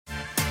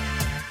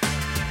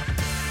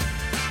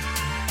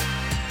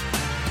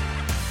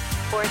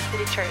Forest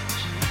City Church.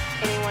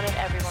 Anyone and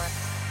everyone.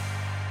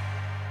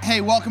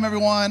 Hey, welcome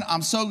everyone.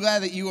 I'm so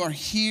glad that you are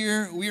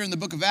here. We are in the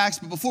book of Acts,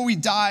 but before we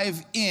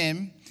dive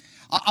in,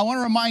 I want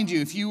to remind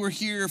you, if you were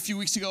here a few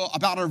weeks ago,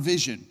 about our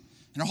vision.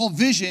 And our whole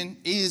vision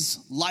is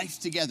life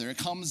together. It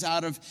comes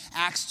out of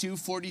Acts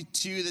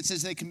 2:42 that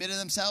says they committed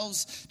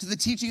themselves to the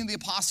teaching of the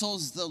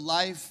apostles, the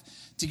life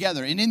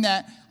together. And in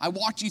that, I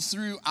walked you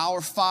through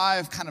our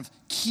 5 kind of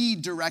key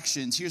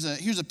directions. Here's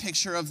a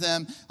picture of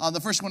them.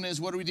 The first one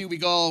is, what do? We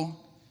go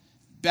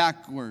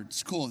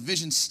backwards. Cool.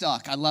 Vision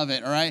stuck. I love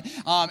it. All right.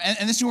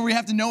 And this is where we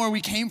have to know where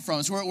we came from.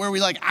 It's where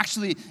we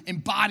actually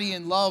embody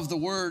and love the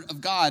word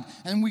of God.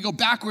 And we go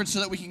backwards so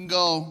that we can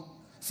go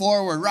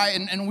forward, right?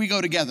 And we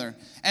go together.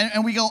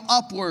 And we go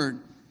upward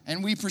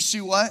and we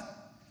pursue what?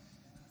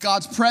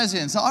 God's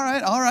presence. All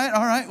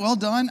right. Well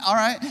done. All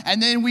right.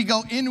 And then we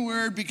go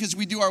inward because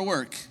we do our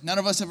work. None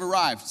of us have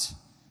arrived.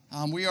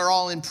 We are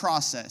all in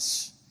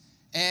process.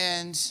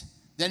 And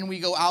then we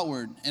go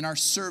outward in our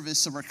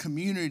service of our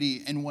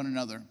community and one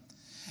another.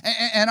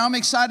 And I'm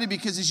excited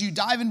because as you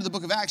dive into the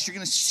book of Acts, you're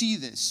going to see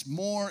this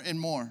more and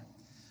more.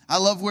 I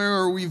love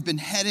where we've been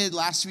headed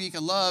last week. I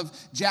love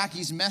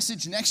Jackie's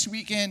message. Next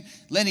weekend,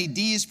 Lenny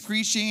D is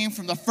preaching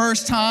from the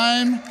first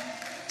time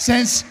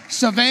since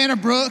Savannah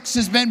Brooks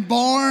has been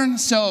born.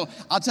 So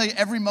I'll tell you,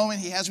 every moment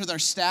he has with our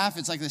staff,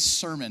 it's like this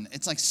sermon.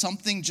 It's like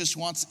something just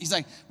wants, he's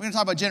like, we're going to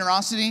talk about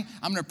generosity.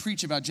 I'm going to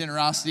preach about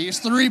generosity. It's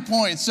 3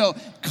 points. So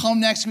come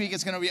next week.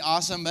 It's going to be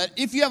awesome. But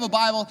if you have a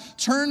Bible,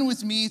 turn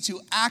with me to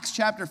Acts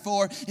chapter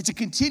 4. It's a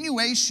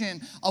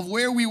continuation of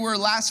where we were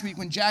last week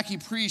when Jackie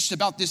preached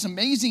about this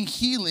amazing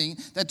healing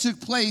that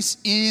took place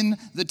in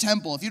the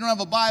temple. If you don't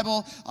have a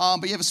Bible,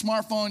 but you have a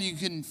smartphone, you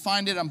can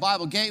find it on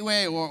Bible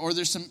Gateway or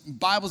there's some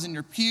Bibles in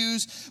your pew.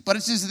 But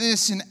it says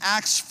this in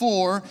Acts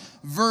 4,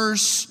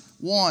 verse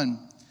 1.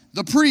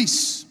 The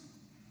priests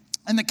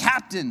and the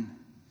captain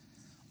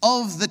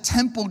of the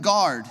temple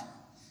guard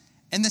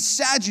and the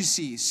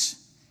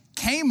Sadducees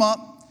came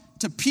up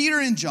to Peter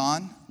and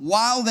John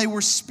while they were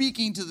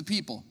speaking to the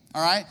people.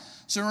 All right?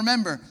 So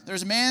remember,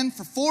 there's a man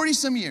for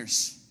 40-some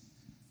years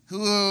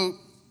who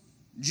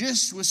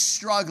just was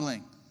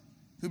struggling,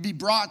 who'd be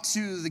brought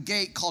to the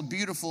gate called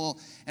Beautiful.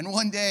 And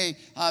one day,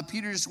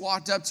 Peter just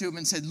walked up to him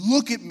and said,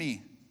 "Look at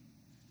me."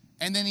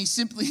 And then he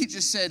simply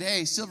just said,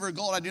 "Hey, silver and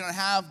gold I do not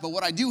have, but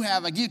what I do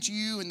have, I give to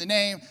you in the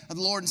name of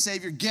the Lord and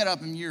Savior. Get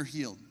up and you're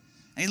healed."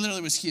 And he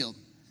literally was healed.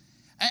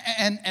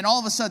 And all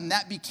of a sudden,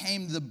 that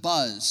became the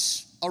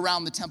buzz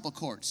around the temple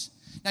courts.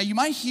 Now, you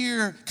might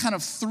hear kind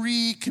of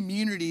 3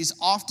 communities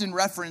often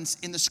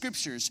referenced in the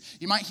scriptures.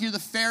 You might hear the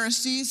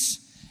Pharisees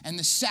and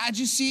the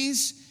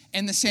Sadducees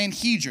and the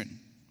Sanhedrin.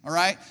 All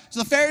right?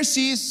 So the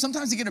Pharisees,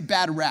 sometimes they get a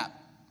bad rap.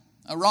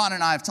 Ron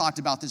and I have talked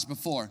about this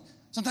before.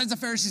 Sometimes the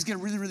Pharisees get a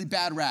really, really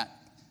bad rap.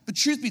 But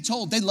truth be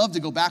told, they love to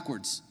go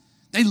backwards.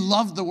 They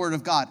love the word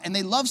of God. And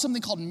they love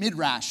something called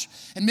midrash.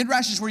 And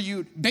midrash is where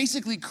you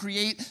basically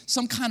create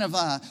some kind of,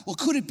 well,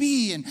 could it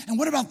be? And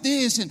what about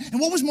this? And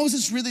what was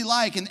Moses really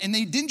like? And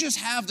they didn't just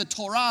have the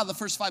Torah, the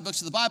first 5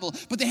 books of the Bible,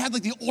 but they had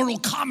like the oral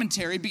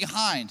commentary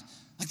behind.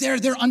 Like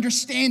they're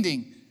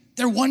understanding.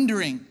 They're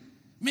wondering.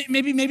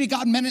 Maybe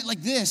God meant it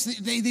like this.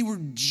 They were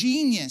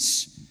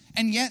genius.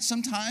 And yet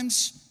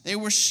sometimes they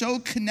were so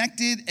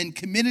connected and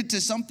committed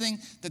to something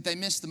that they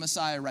missed the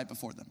Messiah right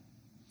before them.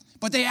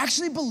 But they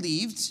actually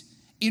believed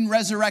in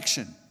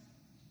resurrection.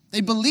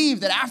 They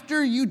believed that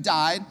after you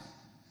died,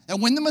 that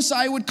when the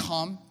Messiah would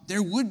come,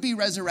 there would be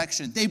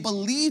resurrection. They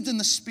believed in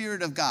the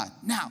Spirit of God.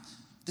 Now,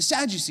 the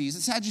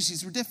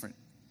Sadducees were different.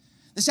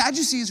 The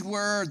Sadducees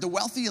were the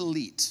wealthy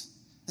elite.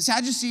 The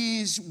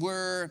Sadducees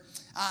were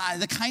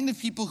the kind of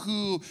people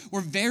who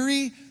were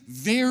very,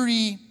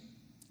 very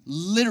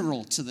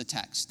literal to the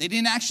text. They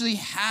didn't actually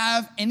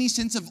have any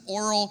sense of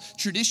oral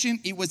tradition.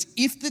 It was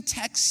if the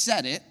text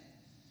said it,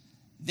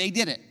 they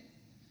did it.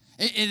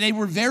 They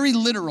were very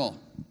literal.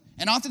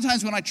 And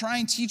oftentimes when I try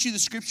and teach you the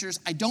scriptures,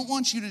 I don't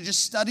want you to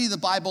just study the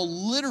Bible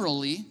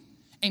literally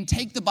and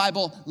take the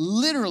Bible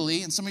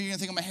literally, and some of you are going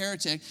to think I'm a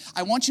heretic.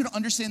 I want you to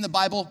understand the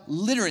Bible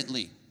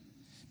literately.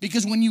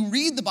 Because when you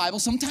read the Bible,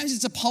 sometimes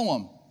it's a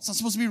poem. It's not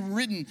supposed to be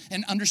written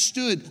and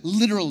understood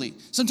literally.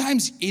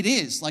 Sometimes it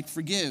is, like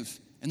forgive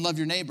and love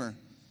your neighbor.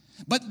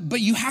 But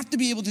you have to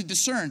be able to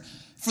discern.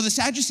 For the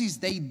Sadducees,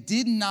 they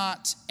did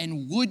not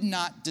and would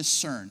not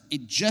discern.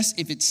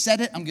 If it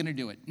said it, I'm going to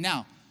do it.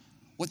 Now,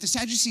 what the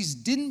Sadducees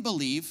didn't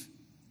believe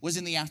was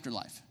in the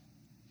afterlife.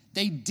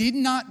 They did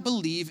not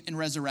believe in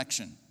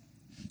resurrection.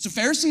 So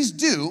Pharisees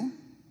do,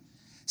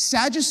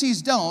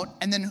 Sadducees don't,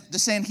 and then the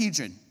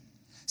Sanhedrin.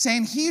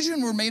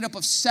 Sanhedrin were made up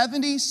of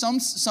 70,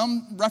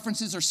 some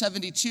references are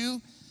 72,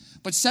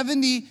 but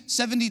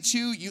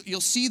 72,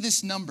 you'll see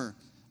this number.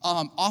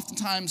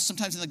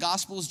 Sometimes in the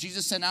Gospels,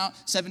 Jesus sent out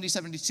 70,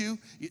 72,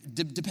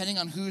 depending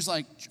on who's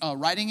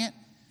writing it.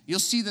 You'll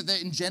see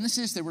that in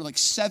Genesis, there were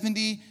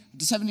 70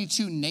 to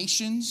 72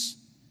 nations.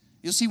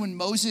 You'll see when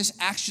Moses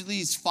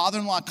his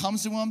father-in-law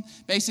comes to him,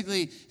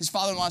 basically his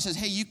father-in-law says,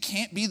 hey, you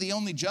can't be the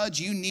only judge,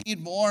 you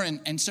need more.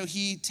 And so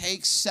he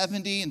takes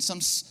 70, and some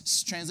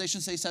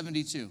translations say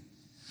 72.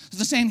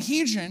 The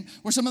Sanhedrin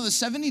were some of the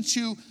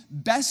 72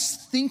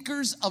 best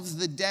thinkers of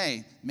the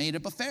day, made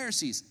up of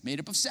Pharisees, made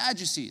up of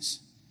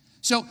Sadducees.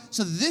 So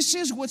this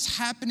is what's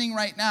happening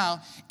right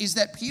now, is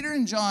that Peter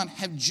and John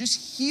have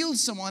just healed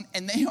someone,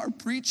 and they are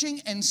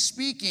preaching and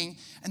speaking,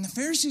 and the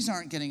Pharisees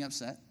aren't getting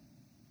upset.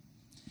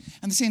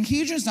 And the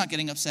Sanhedrin's not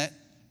getting upset,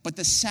 but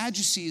the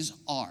Sadducees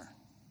are.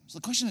 So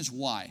the question is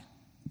why?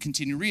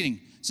 Continue reading.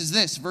 It says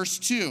this, verse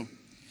 2.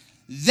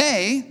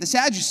 They, the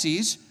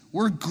Sadducees,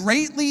 were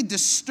greatly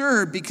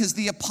disturbed because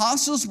the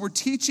apostles were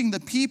teaching the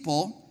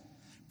people,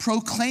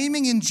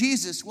 proclaiming in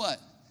Jesus what?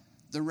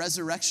 The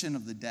resurrection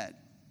of the dead.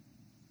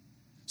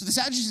 So the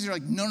Sadducees are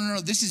like,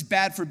 no, this is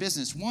bad for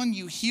business. One,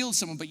 you healed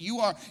someone, but you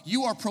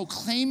are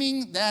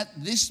proclaiming that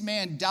this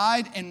man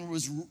died and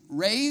was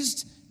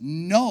raised?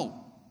 No.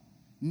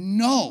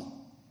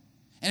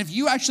 And if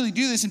you actually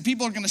do this and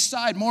people are going to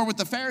side more with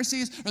the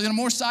Pharisees or they're going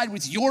to more side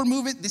with your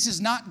movement, this is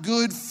not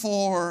good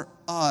for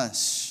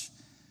us.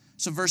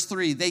 So verse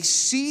 3, they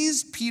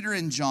seized Peter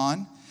and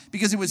John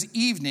because it was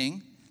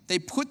evening. They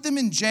put them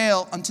in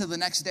jail until the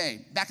next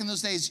day. Back in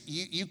those days,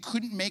 you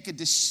couldn't make a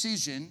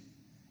decision.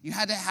 You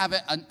had to have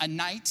a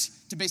night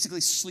to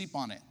basically sleep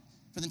on it.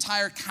 For the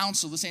entire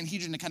council, the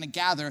Sanhedrin, to kind of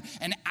gather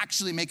and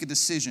actually make a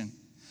decision.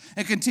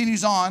 It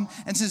continues on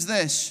and says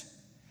this,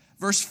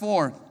 verse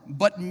 4,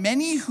 but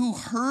many who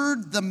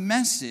heard the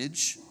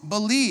message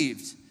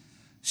believed.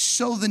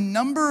 So the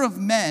number of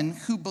men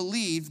who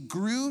believed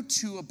grew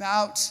to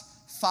about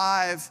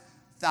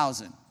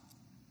 5,000.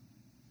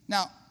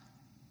 Now,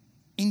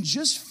 in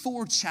just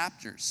 4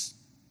 chapters,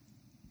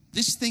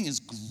 this thing is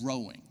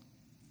growing.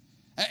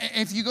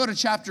 If you go to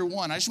chapter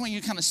 1, I just want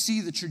you to kind of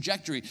see the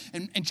trajectory.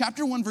 In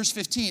chapter 1, verse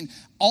 15,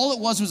 all it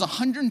was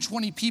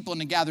 120 people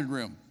in a gathered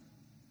room.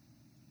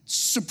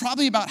 So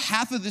probably about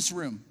half of this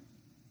room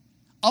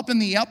up in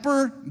the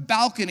upper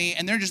balcony,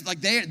 and they're just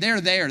like,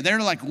 they're there.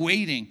 They're like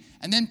waiting.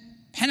 And then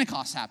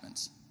Pentecost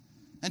happens.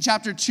 In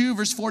chapter 2,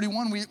 verse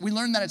 41, we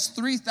learn that it's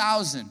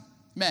 3,000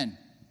 men.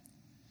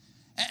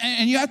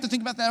 And you have to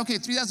think about that. Okay,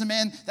 3,000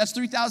 men, that's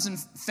 3,000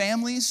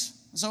 families.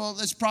 So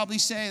let's probably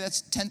say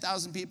that's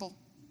 10,000 people.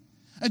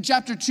 In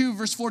chapter 2,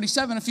 verse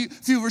 47, a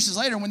few verses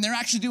later, when they're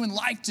actually doing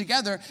life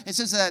together, it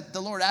says that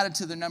the Lord added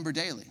to their number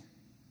daily.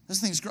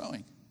 This thing's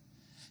growing.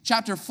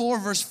 Chapter 4,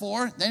 verse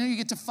 4, then you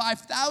get to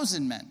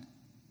 5,000 men.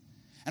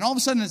 And all of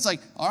a sudden it's like,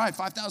 all right,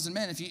 5,000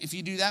 men. If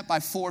you do that by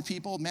 4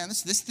 people, man,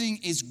 this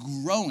thing is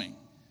growing.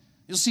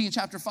 You'll see in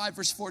chapter 5,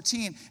 verse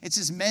 14, it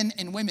says men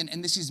and women.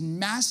 And this is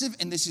massive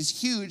and this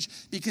is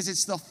huge because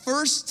it's the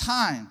first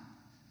time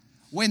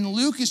when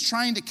Luke is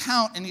trying to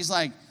count and he's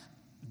like,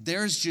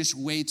 there's just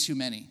way too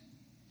many.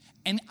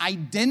 And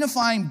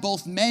identifying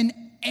both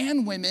men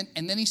and women,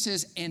 and then he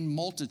says, and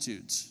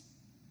multitudes.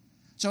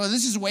 So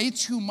this is way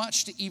too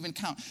much to even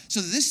count.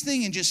 So this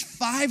thing in just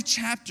 5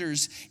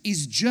 chapters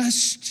is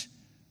just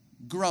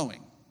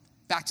growing.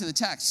 Back to the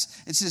text.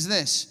 It says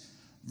this,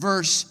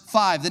 verse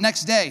 5, the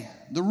next day,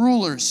 the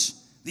rulers,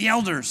 the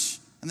elders,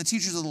 and the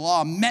teachers of the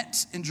law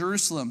met in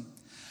Jerusalem.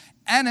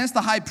 Annas, the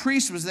high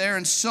priest, was there,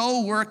 and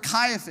so were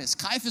Caiaphas.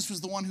 Caiaphas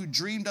was the one who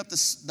dreamed up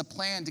the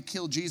plan to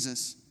kill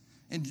Jesus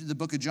in the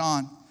book of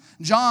John.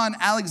 John,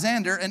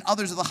 Alexander, and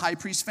others of the high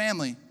priest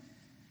family.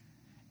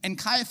 And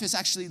Caiaphas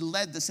actually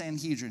led the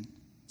Sanhedrin.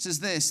 It says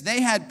this,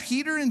 they had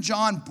Peter and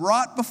John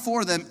brought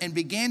before them and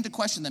began to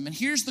question them. And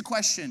here's the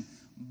question,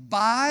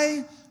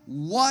 by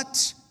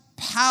what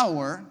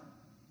power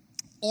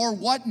or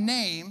what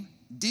name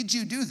did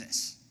you do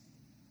this?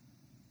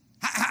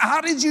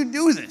 How did you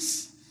do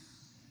this?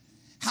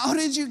 How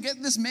did you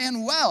get this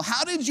man well?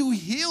 How did you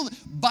heal?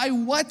 By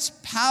what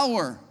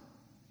power?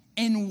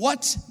 In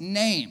what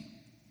name?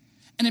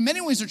 And in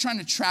many ways, they're trying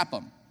to trap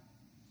him.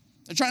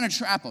 They're trying to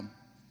trap him.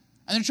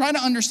 And they're trying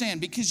to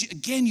understand, because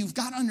again, you've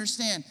got to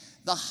understand,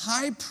 the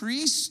high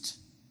priest,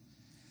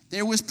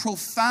 there was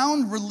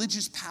profound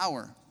religious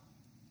power.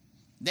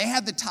 They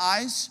had the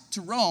ties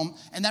to Rome,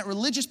 and that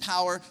religious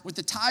power with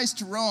the ties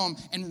to Rome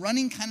and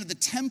running kind of the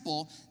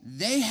temple,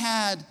 they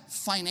had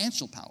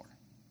financial power.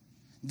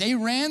 They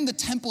ran the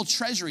temple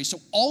treasury. So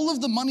all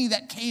of the money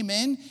that came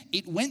in,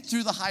 it went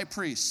through the high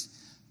priest.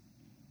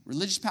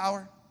 Religious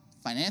power,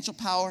 financial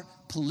power,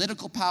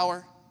 political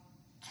power.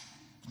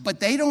 But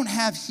they don't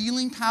have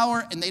healing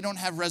power and they don't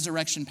have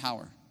resurrection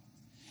power.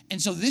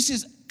 And so this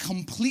is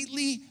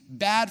completely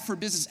bad for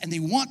business. And they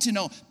want to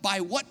know, by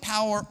what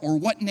power or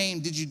what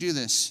name did you do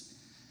this?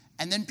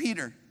 And then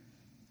Peter.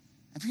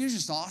 And Peter's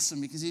just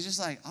awesome because he's just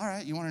like, all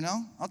right, you want to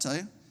know? I'll tell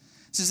you.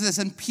 It says this,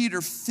 and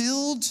Peter,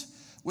 filled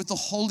with the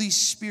Holy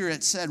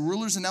Spirit, said,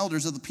 rulers and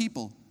elders of the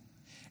people,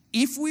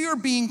 if we are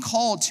being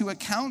called to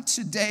account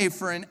today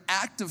for an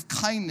act of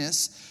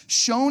kindness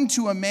shown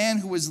to a man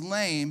who was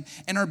lame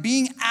and are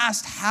being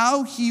asked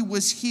how he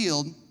was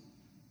healed,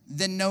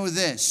 then know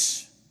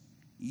this,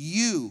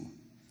 you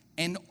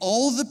and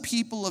all the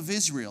people of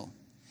Israel,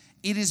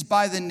 it is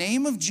by the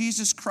name of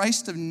Jesus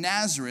Christ of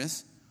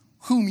Nazareth,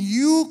 whom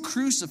you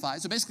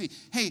crucified. So basically,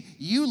 hey,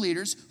 you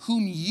leaders,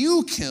 whom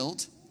you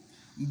killed,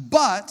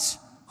 but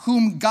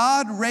whom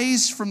God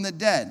raised from the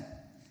dead.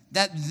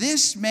 that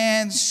this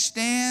man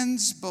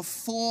stands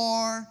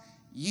before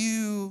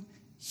you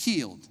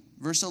healed.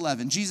 Verse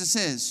 11, Jesus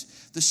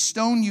says, the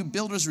stone you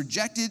builders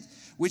rejected,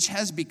 which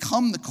has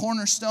become the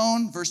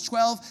cornerstone. Verse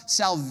 12,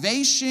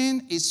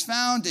 salvation is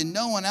found in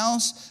no one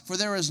else, for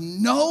there is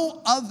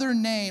no other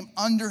name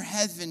under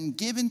heaven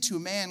given to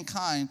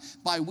mankind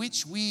by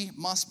which we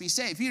must be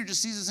saved. Peter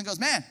just sees this and goes,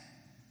 man,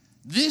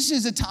 this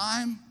is a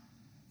time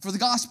for the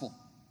gospel.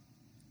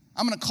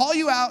 I'm going to call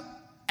you out,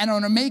 and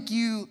I'm going to make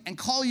you and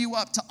call you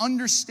up to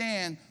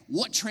understand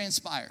what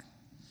transpired.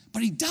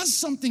 But he does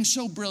something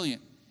so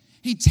brilliant.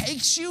 He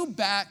takes you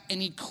back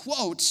and he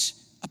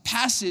quotes a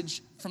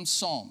passage from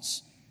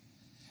Psalms.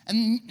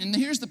 And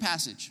here's the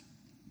passage.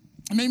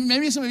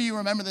 Maybe some of you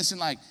remember this in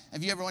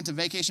if you ever went to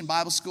vacation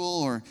Bible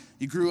school, or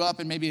you grew up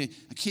in maybe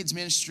a kid's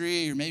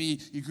ministry, or maybe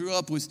you grew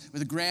up with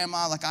a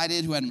grandma like I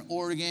did who had an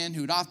organ,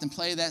 who would often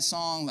play that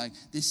song like,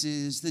 this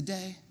is the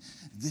day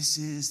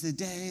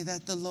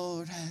that the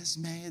Lord has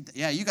made.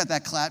 Yeah, you got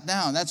that clap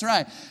down. That's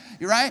right.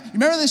 You're right. You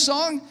remember this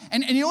song?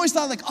 And you always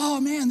thought oh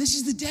man, this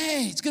is the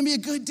day. It's going to be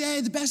a good day.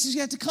 The best is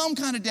yet to come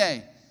kind of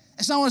day.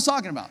 That's not what it's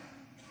talking about.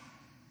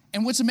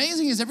 And what's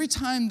amazing is every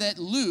time that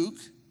Luke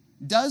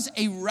does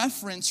a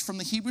reference from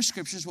the Hebrew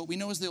Scriptures, what we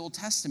know as the Old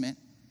Testament,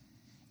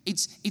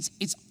 it's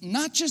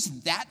not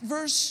just that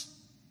verse.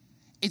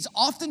 It's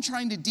often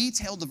trying to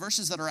detail the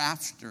verses that are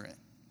after it.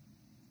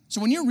 So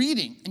when you're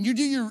reading and you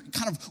do your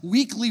kind of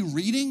weekly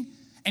reading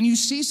and you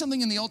see something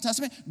in the Old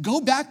Testament,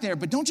 go back there,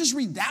 but don't just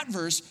read that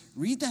verse,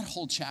 read that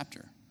whole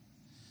chapter.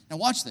 Now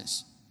watch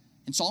this.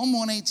 In Psalm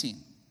 118,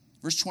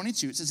 verse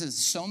 22, it says, the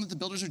stone that the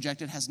builders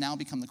rejected has now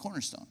become the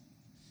cornerstone.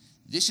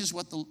 This is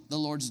what the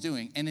Lord's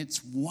doing, and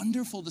it's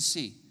wonderful to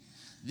see.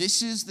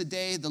 This is the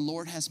day the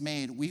Lord has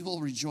made. We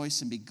will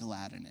rejoice and be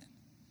glad in it.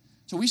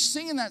 So we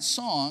sing in that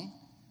song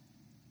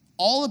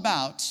all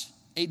about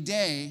a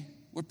day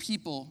where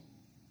people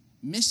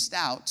missed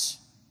out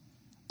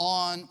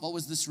on what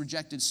was this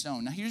rejected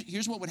stone. Now,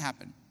 here's what would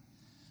happen.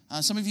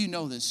 Some of you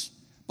know this,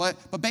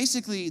 but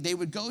basically they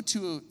would go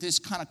to this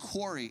kind of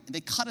quarry, and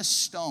they cut a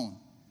stone.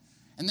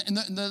 And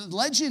the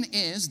legend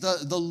is,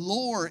 the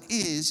lore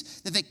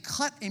is, that they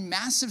cut a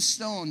massive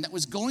stone that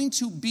was going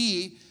to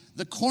be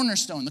the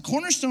cornerstone. The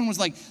cornerstone was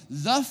like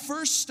the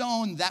first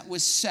stone that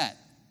was set.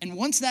 And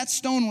once that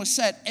stone was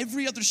set,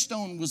 every other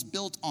stone was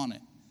built on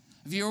it.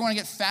 If you ever want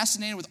to get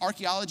fascinated with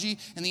archaeology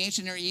in the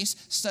ancient Near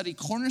East, study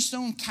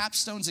cornerstone,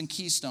 capstones, and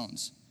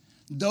keystones.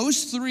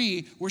 Those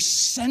three were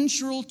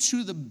central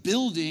to the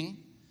building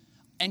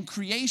and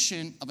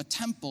creation of a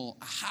temple,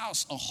 a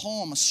house, a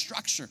home, a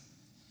structure.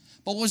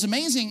 But what was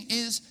amazing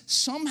is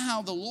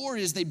somehow the lore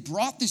is they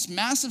brought this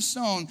massive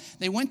stone,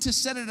 they went to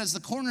set it as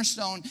the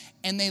cornerstone,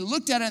 and they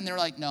looked at it and they were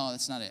like, no,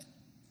 that's not it.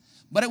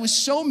 But it was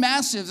so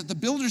massive that the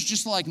builders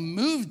just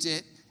moved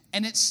it,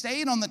 and it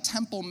stayed on the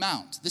Temple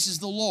Mount. This is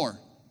the lore.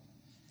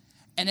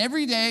 And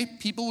every day,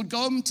 people would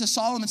go to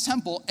Solomon's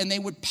temple, and they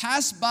would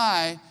pass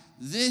by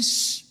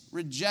this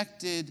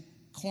rejected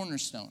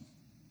cornerstone.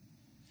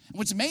 And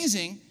what's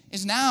amazing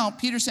is now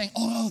Peter's saying,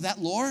 oh, that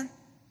lore,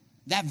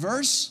 that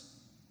verse,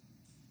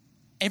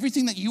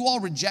 everything that you all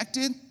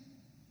rejected,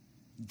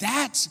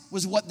 that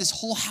was what this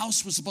whole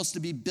house was supposed to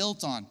be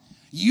built on.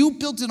 You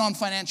built it on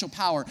financial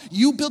power.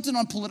 You built it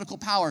on political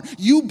power.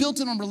 You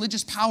built it on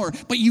religious power,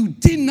 but you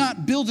did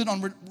not build it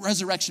on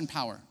resurrection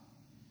power.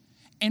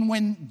 And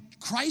when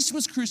Christ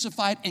was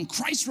crucified and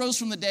Christ rose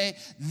from the day,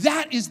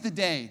 that is the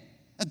day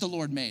that the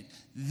Lord made.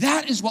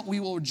 That is what we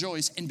will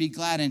rejoice and be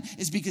glad in,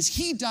 is because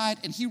he died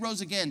and he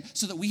rose again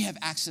so that we have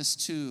access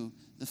to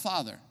the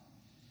Father.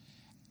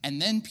 And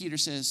then Peter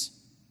says,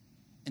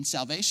 and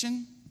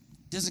salvation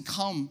doesn't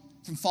come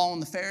from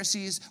following the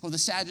Pharisees or the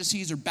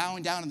Sadducees or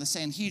bowing down to the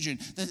Sanhedrin.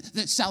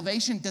 The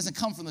salvation doesn't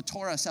come from the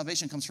Torah.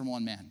 Salvation comes from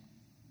one man,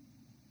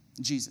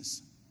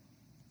 Jesus.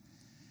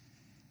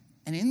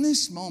 And in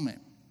this moment,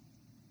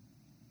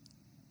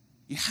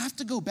 you have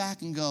to go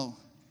back and go,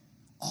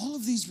 all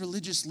of these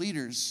religious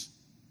leaders,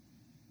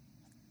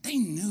 they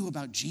knew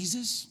about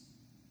Jesus.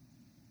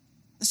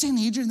 The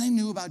Sanhedrin, they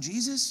knew about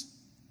Jesus.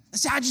 The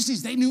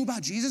Sadducees, they knew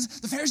about Jesus.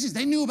 The Pharisees,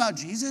 they knew about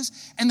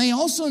Jesus. And they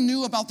also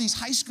knew about these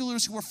high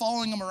schoolers who were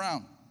following him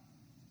around.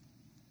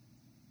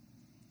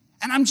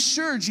 And I'm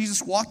sure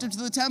Jesus walked into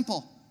the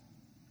temple.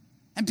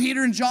 And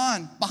Peter and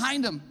John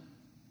behind him.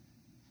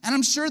 And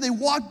I'm sure they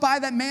walked by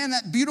that man,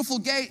 that beautiful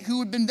gate, who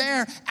had been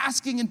there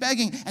asking and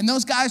begging. And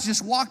those guys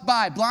just walked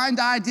by, blind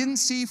eye, didn't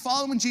see,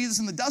 following Jesus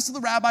in the dust of the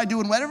rabbi,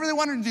 doing whatever they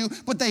wanted to do,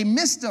 but they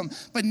missed him.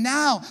 But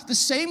now, the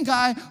same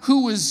guy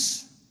who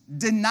was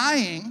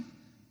denying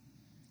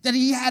that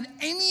he had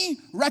any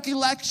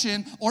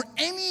recollection or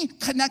any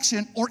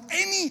connection or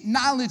any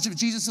knowledge of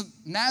Jesus of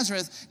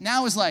Nazareth,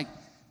 now is like,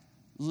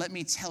 let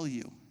me tell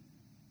you,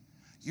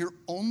 your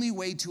only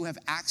way to have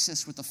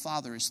access with the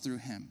Father is through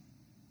him.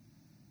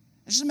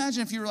 Just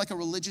imagine if you were like a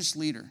religious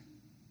leader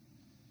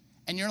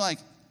and you're like,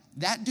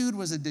 that dude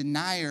was a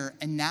denier,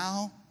 and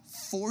now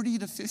 40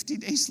 to 50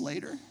 days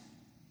later,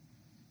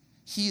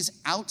 he's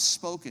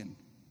outspoken.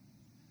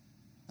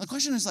 The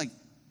question is like,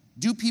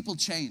 do people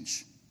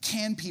change?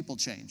 Can people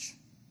change?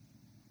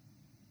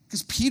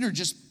 Because Peter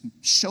just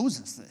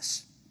shows us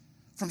this.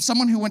 From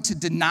someone who went to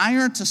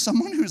denier to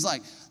someone who's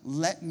like,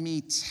 let me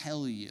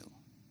tell you.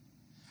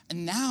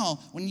 And now,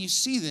 when you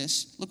see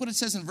this, look what it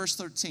says in verse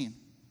 13.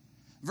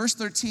 Verse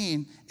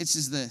 13, it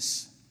says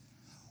this.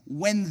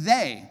 When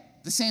they,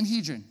 the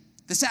Sanhedrin,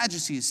 the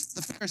Sadducees,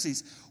 the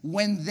Pharisees,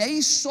 when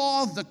they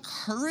saw the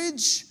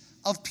courage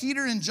of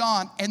Peter and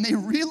John and they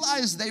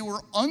realized they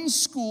were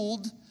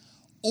unschooled,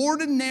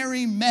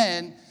 ordinary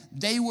men,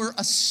 they were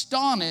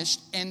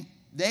astonished and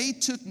they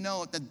took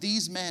note that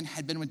these men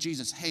had been with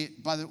Jesus. Hey,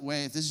 by the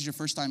way, if this is your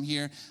first time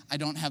here, I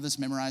don't have this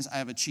memorized. I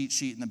have a cheat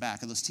sheet in the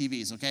back of those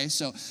TVs, okay?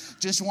 So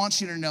just want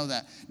you to know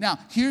that. Now,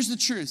 here's the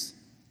truth.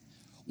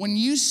 When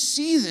you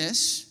see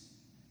this,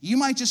 you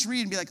might just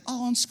read and be like,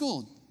 oh,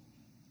 unschooled,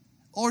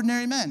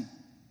 ordinary men.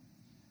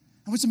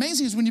 And what's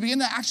amazing is when you begin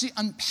to actually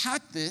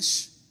unpack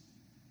this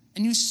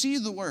and you see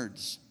the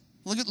words.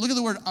 Look at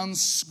the word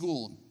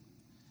unschooled.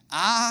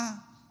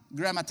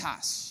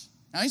 Agrammatas.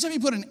 Now, anytime you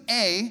put an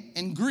A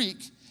in Greek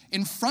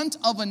in front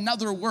of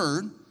another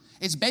word,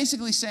 it's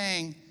basically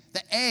saying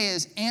the A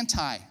is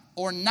anti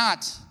or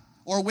not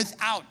or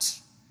without.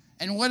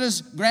 And what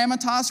is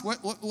grammatas?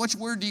 Which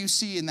word do you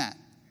see in that?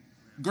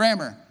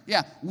 Grammar.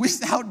 Yeah,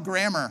 without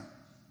grammar.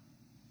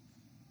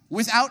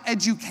 Without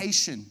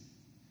education.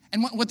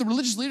 And what the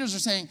religious leaders are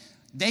saying,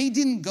 they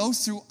didn't go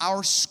through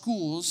our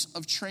schools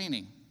of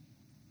training.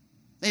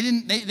 They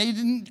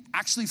didn't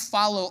actually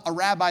follow a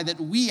rabbi that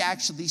we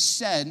actually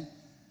said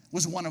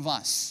was one of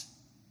us.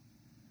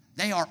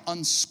 They are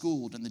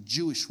unschooled in the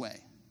Jewish way.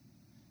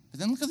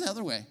 But then look at the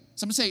other way.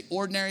 Some say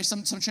ordinary,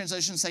 some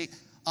translations say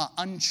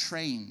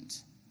untrained.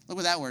 Look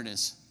what that word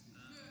is.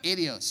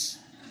 Idios.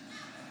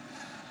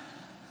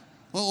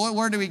 Well, what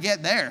word do we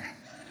get there?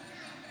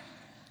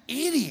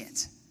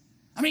 Idiot.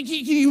 I mean,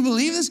 can you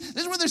believe this?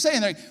 This is what they're saying.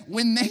 They're like,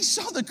 when they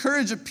saw the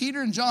courage of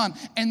Peter and John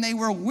and they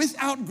were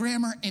without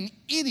grammar and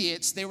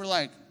idiots, they were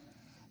like,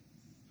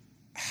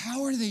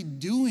 how are they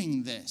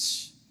doing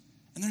this?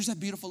 And there's that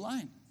beautiful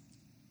line.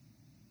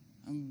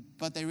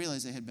 But they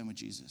realized they had been with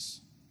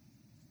Jesus.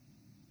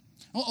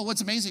 Well,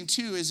 what's amazing,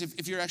 too, is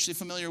if you're actually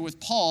familiar with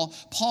Paul,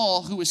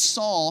 who was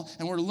Saul,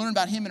 and we're going to learn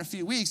about him in a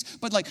few weeks,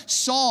 but like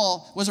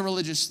Saul was a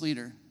religious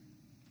leader.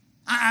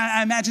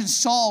 I imagine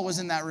Saul was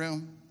in that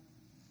room.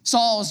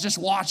 Saul was just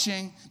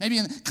watching, maybe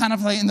in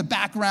the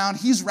background.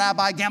 He's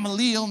Rabbi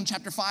Gamaliel in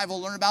chapter 5 we'll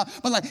learn about,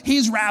 but like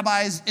his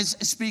rabbi is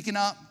speaking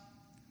up.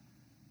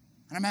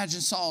 And I imagine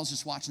Saul is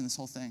just watching this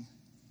whole thing.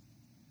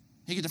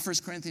 You get to 1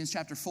 Corinthians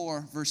chapter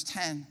 4, verse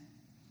 10.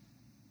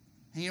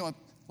 And you know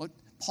what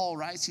Paul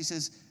writes? He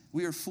says,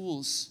 we are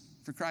fools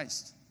for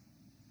Christ.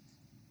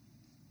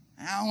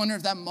 And I wonder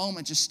if that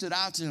moment just stood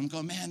out to him,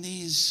 going, man,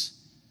 these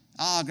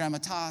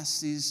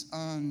grammatas, these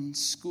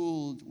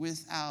unschooled,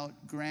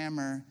 without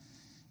grammar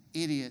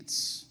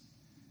idiots.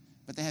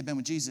 But they had been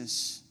with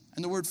Jesus.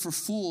 And the word for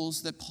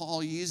fools that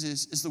Paul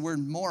uses is the word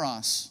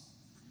moros.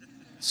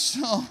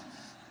 So,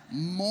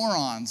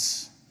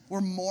 morons.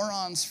 We're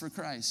morons for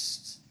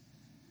Christ.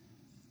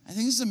 I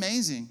think this is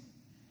amazing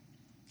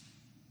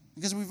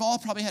because we've all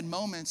probably had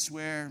moments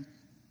where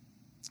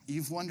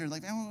you've wondered,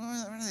 like, man,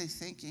 what are they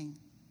thinking?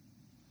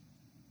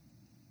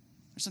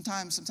 Or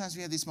sometimes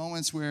we have these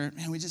moments where,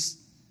 man, we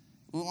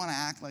want to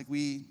act like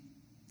we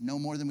know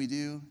more than we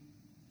do,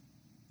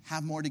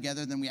 have more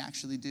together than we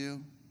actually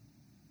do,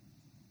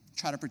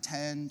 try to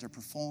pretend or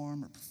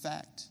perform or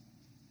perfect.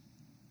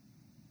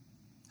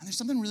 And there's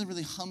something really,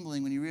 really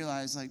humbling when you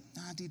realize, like,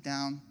 deep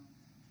down,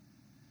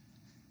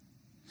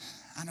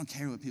 I don't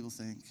care what people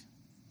think.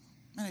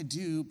 And I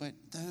do, but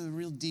the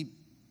real deep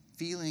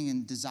feeling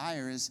and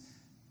desire is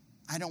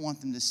I don't want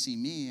them to see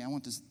me. I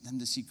want them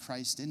to see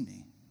Christ in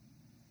me.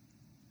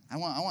 I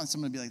want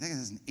someone to be like, that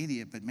guy's an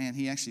idiot, but man,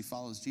 he actually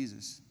follows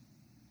Jesus.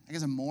 That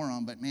guy's a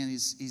moron, but man,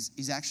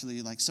 he's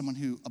actually like someone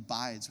who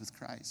abides with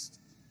Christ.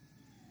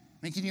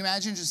 I mean, can you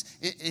imagine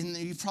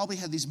you've probably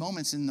had these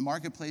moments in the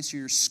marketplace or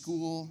your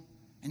school,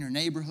 in your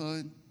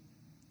neighborhood,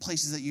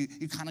 places that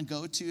you kind of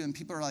go to, and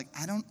people are like,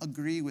 I don't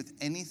agree with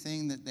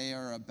anything that they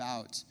are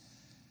about,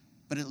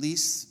 but at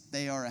least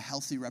they are a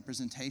healthy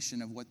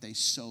representation of what they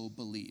so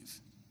believe.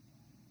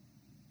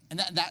 And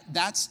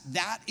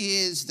that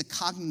is the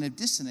cognitive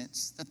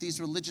dissonance that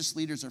these religious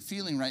leaders are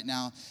feeling right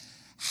now.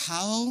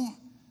 How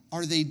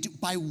are they,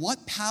 by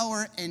what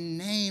power and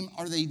name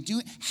are they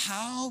doing?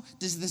 How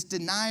does this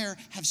denier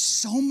have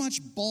so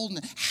much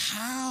boldness?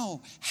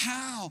 How?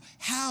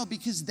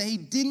 Because they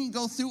didn't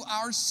go through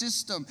our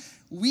system.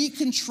 We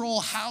control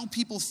how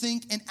people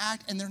think and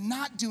act, and they're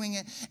not doing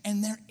it,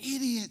 and they're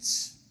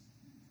idiots.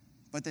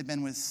 But they've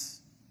been with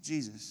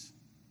Jesus.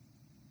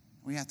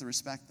 We have to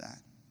respect that.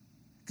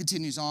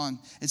 Continues on.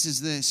 It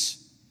says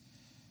this,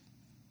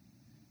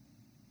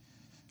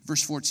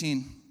 verse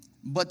 14.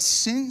 But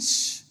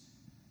since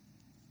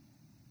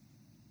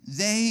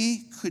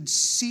they could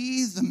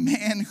see the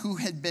man who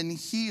had been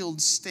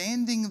healed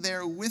standing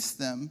there with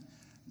them,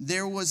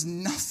 there was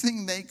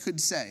nothing they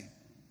could say.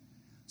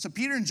 So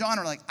Peter and John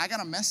are like, I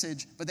got a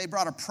message, but they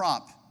brought a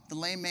prop, the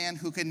lame man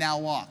who could now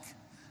walk.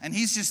 And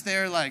he's just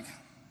there like,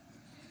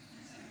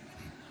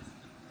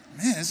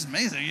 man, this is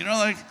amazing.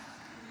 Like,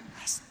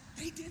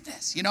 they did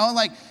this,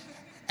 like,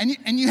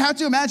 and you have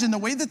to imagine the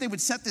way that they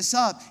would set this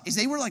up is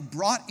they were like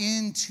brought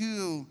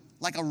into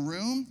like a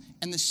room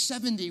and the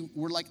 70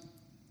 were like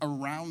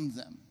around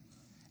them.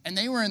 And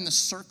they were in the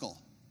circle.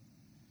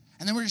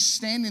 And they were just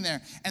standing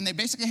there. And they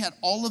basically had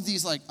all of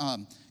these like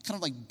kind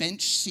of like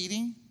bench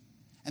seating.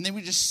 And they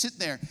would just sit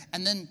there.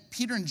 And then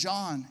Peter and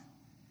John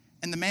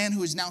and the man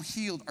who is now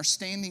healed are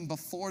standing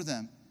before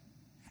them.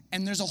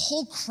 And there's a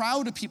whole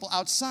crowd of people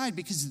outside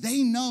because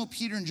they know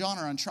Peter and John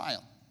are on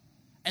trial.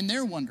 And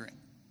they're wondering.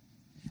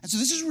 And so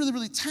this is really,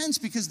 really tense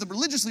because the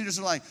religious leaders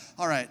are like,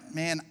 all right,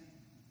 man,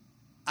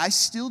 I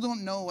still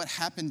don't know what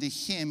happened to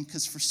him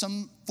because for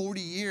some 40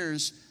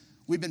 years,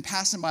 we've been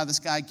passing by this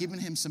guy, giving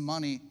him some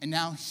money, and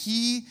now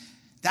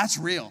that's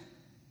real.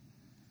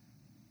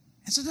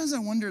 And sometimes I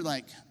wonder,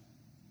 like,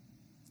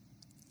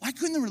 why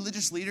couldn't the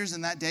religious leaders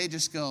in that day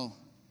just go,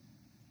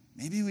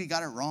 maybe we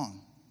got it wrong.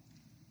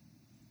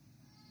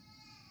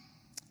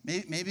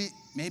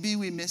 Maybe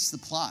we missed the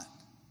plot.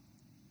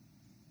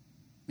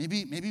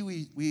 Maybe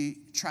we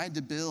tried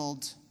to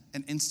build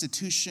an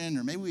institution,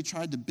 or maybe we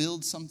tried to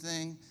build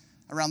something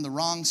around the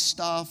wrong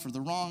stuff or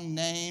the wrong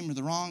name or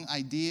the wrong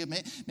idea.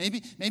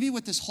 Maybe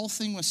what this whole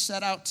thing was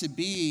set out to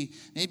be,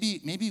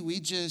 maybe we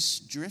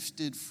just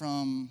drifted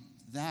from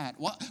that.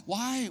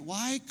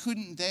 Why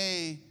couldn't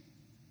they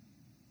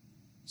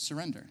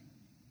surrender?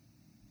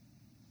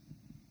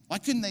 Why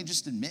couldn't they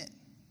just admit?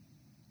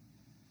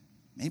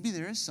 Maybe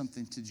there is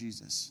something to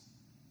Jesus.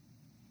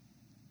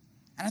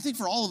 And I think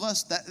for all of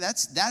us,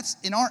 that's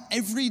in our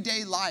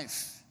everyday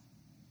life,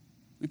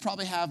 we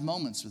probably have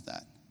moments with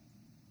that.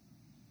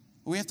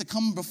 We have to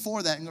come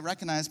before that and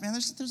recognize, man,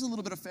 there's a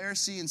little bit of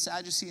Pharisee and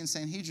Sadducee and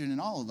Sanhedrin in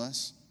all of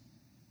us.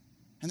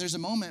 And there's a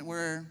moment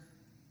where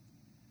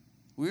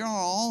we are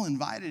all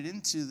invited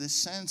into this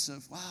sense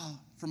of, wow,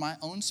 for my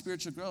own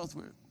spiritual growth,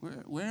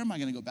 where am I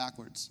going to go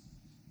backwards?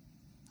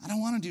 I don't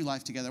want to do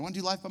life together. I want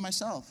to do life by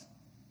myself.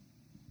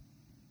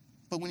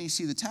 But when you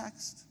see the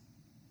text,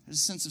 there's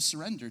a sense of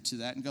surrender to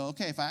that and go,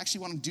 okay, if I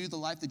actually want to do the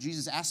life that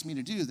Jesus asked me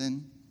to do,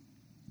 then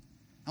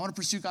I want to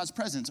pursue God's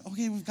presence.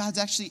 Okay, if God's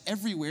actually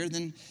everywhere,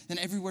 then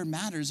everywhere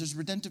matters. There's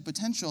redemptive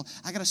potential.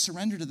 I got to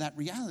surrender to that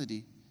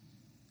reality.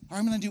 Or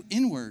I'm going to do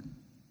inward.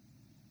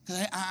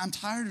 Because I'm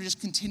tired of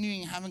just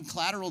continuing having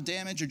collateral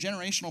damage or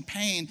generational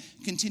pain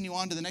continue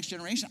on to the next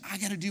generation. I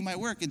got to do my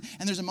work. And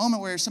there's a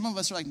moment where some of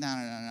us are like, no.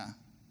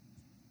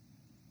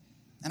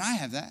 And I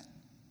have that.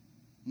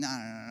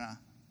 No.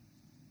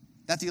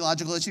 That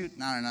theological issue?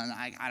 No.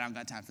 I don't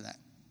got time for that.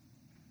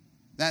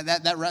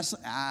 That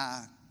wrestling,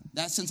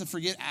 that sense of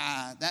forget,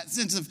 that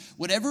sense of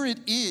whatever it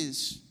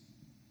is.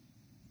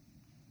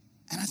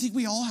 And I think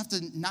we all have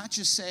to not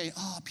just say,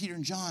 oh, Peter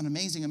and John,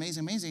 amazing. I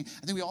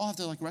think we all have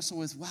to like wrestle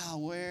with, wow,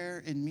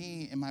 where in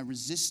me am I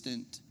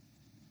resistant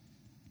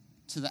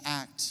to the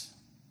act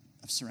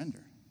of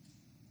surrender?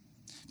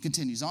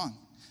 Continues on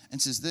and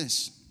says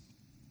this.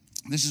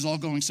 This is all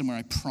going somewhere,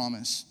 I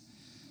promise.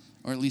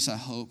 Or at least I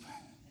hope.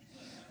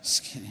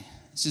 Just kidding.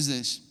 It says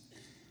this.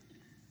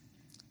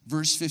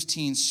 Verse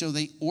 15, so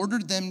they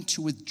ordered them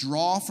to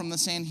withdraw from the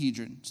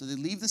Sanhedrin. So they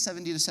leave the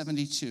 70 to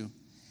 72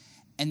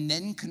 and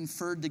then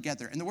conferred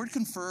together. And the word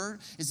confer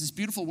is this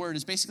beautiful word.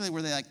 It's basically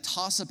where they like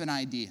toss up an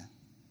idea.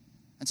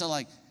 And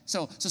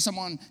so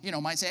someone,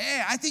 might say,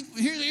 hey, I think,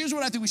 here's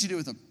what I think we should do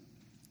with them.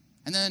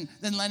 And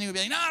then Lenny would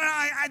be like, no,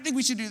 I think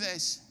we should do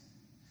this.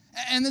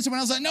 And then someone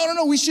else is like,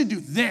 no, we should do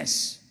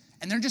this.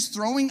 And they're just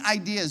throwing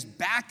ideas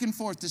back and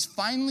forth to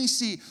finally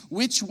see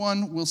which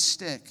one will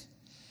stick.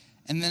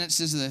 And then it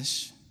says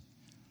this.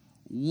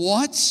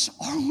 What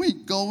are we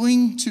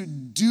going to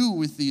do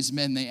with these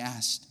men, they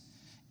asked.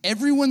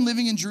 Everyone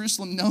living in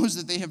Jerusalem knows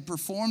that they have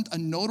performed a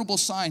notable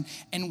sign,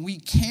 and we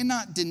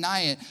cannot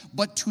deny it.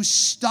 But to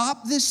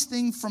stop this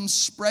thing from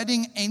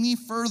spreading any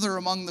further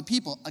among the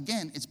people,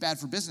 again, it's bad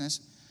for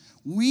business,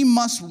 we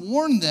must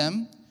warn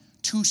them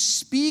to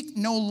speak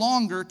no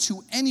longer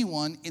to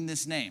anyone in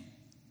this name.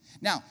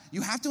 Now,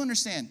 you have to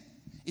understand,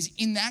 is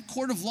in that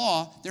court of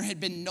law, there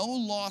had been no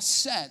law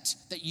set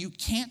that you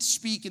can't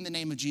speak in the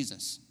name of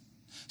Jesus.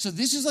 So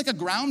this is like a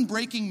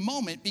groundbreaking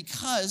moment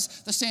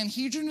because the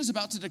Sanhedrin is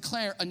about to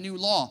declare a new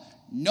law.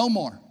 No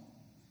more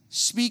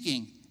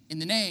speaking in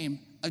the name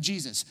of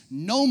Jesus.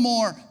 No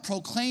more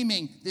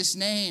proclaiming this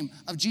name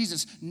of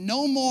Jesus.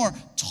 No more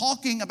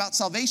talking about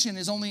salvation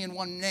is only in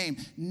one name.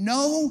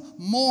 No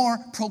more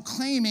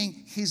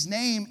proclaiming his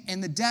name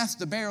in the death,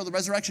 the burial, the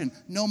resurrection.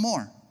 No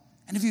more.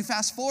 And if you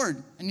fast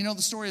forward and you know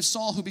the story of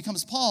Saul who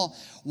becomes Paul,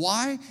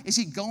 why is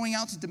he going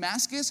out to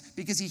Damascus?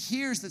 Because he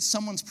hears that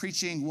someone's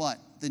preaching what?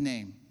 The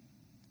name.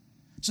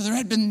 So there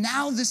had been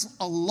now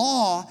a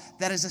law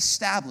that is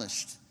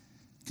established.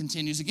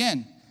 Continues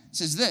again. It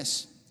says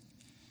this.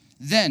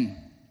 Then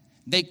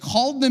they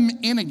called them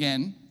in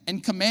again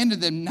and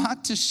commanded them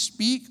not to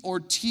speak or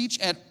teach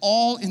at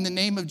all in the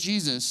name of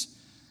Jesus.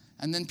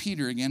 And then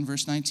Peter again,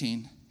 verse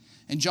 19.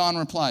 And John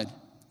replied,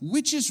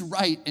 which is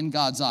right in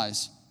God's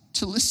eyes?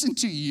 To listen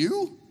to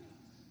you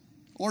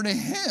or to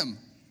him?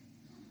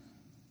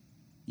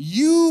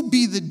 You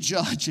be the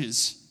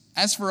judges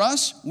As for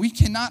us, we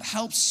cannot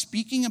help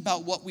speaking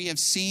about what we have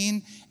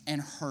seen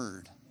and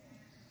heard.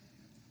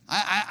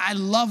 I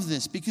love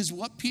this because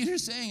what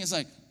Peter's saying is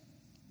like,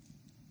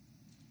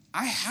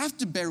 I have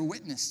to bear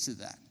witness to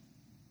that.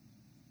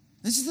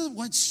 This is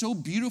what's so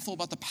beautiful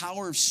about the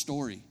power of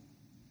story.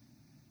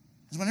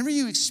 Is whenever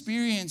you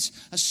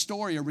experience a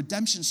story, a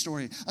redemption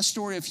story, a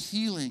story of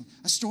healing,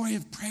 a story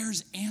of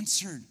prayers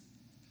answered,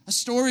 a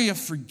story of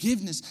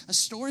forgiveness, a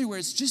story where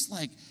it's just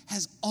like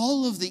has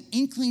all of the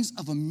inklings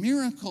of a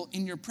miracle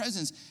in your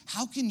presence,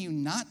 how can you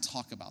not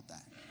talk about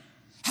that?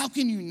 How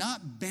can you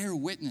not bear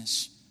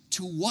witness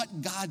to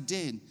what God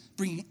did,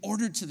 bringing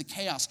order to the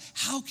chaos?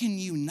 How can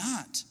you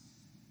not?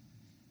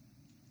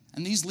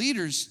 And these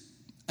leaders,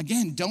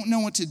 again, don't know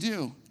what to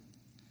do.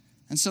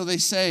 And so they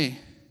say,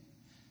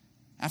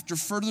 after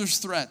further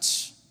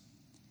threats,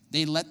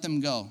 they let them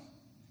go.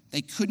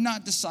 They could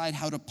not decide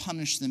how to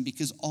punish them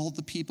because all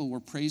the people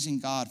were praising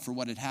God for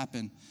what had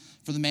happened.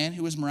 For the man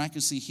who was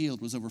miraculously healed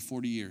was over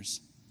 40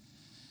 years.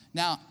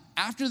 Now,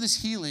 after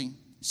this healing,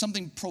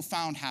 something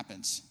profound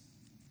happens.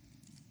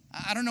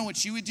 I don't know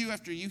what you would do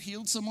after you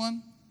healed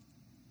someone.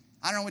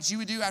 I don't know what you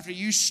would do after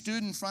you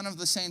stood in front of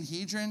the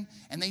Sanhedrin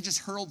and they just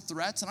hurled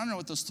threats. And I don't know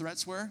what those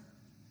threats were.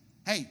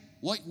 Hey,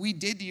 what we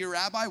did to your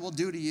rabbi, we'll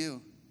do to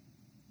you.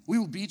 We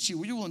will beat you.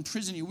 We will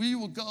imprison you. We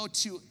will go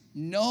to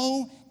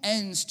no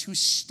ends to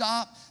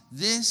stop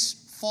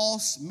this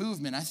false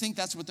movement. I think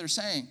that's what they're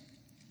saying.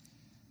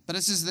 But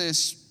it says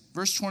this,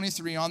 verse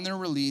 23, on their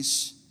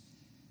release,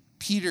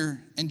 Peter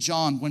and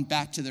John went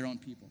back to their own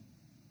people.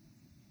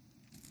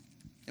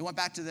 They went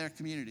back to their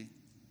community.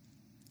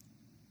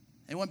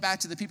 They went back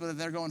to the people that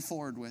they're going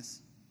forward with.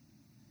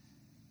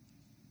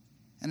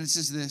 And it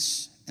says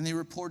this, and they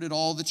reported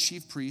all the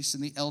chief priests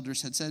and the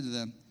elders had said to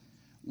them.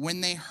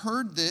 When they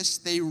heard this,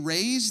 they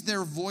raised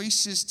their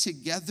voices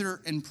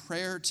together in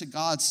prayer to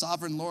God.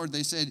 Sovereign Lord,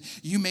 they said,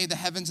 you made the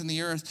heavens and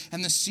the earth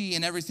and the sea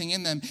and everything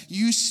in them.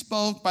 You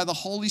spoke by the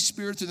Holy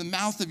Spirit through the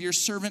mouth of your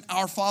servant,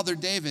 our father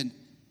David.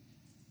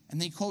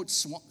 And they quote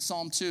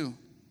Psalm 2.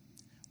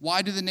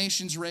 Why do the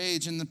nations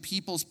rage and the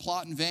peoples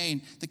plot in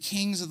vain? The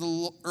kings of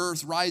the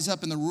earth rise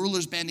up and the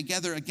rulers band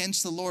together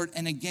against the Lord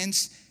and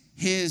against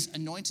his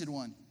anointed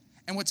one.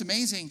 And what's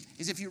amazing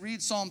is if you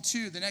read Psalm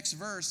 2, the next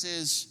verse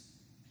is,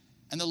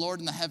 and the Lord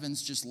in the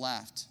heavens just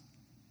laughed.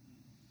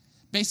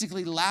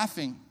 Basically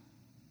laughing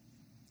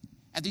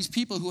at these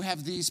people who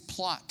have these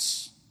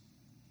plots,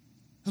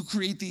 who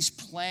create these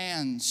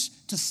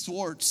plans to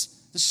thwart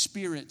the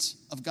Spirit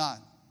of God.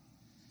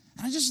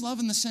 And I just love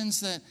in the sense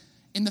that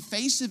in the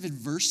face of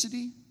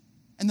adversity,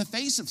 in the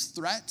face of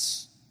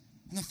threats,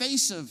 in the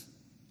face of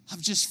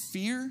just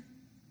fear,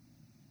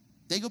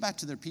 they go back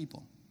to their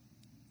people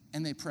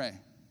and they pray.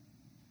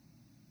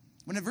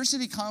 When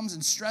adversity comes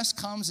and stress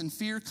comes and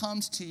fear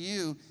comes to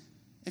you,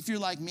 if you're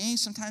like me,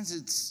 sometimes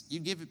it's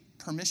you give it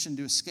permission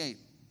to escape.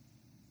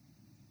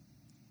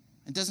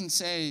 It doesn't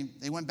say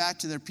they went back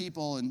to their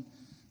people and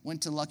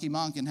went to Lucky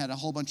Monk and had a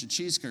whole bunch of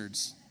cheese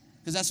curds,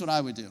 because that's what I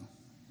would do.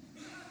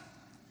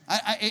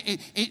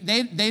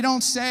 They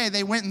don't say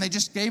they went and they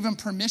just gave him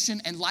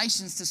permission and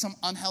license to some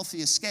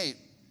unhealthy escape.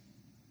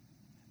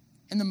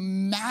 In the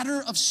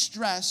matter of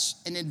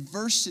stress and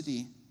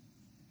adversity,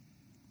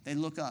 they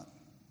look up.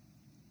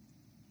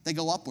 They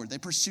go upward. They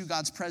pursue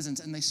God's presence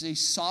and they say,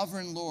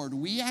 Sovereign Lord,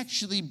 we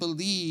actually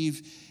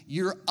believe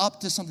you're up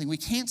to something. We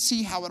can't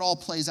see how it all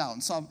plays out.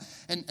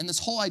 And this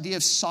whole idea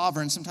of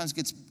sovereign sometimes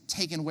gets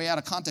taken way out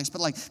of context. But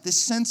like this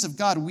sense of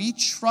God, we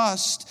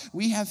trust,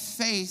 we have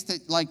faith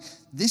that like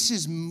this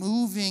is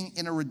moving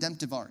in a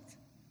redemptive arc.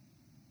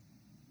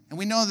 And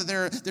we know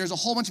that there's a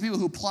whole bunch of people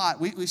who plot.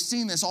 We've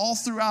seen this all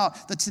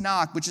throughout the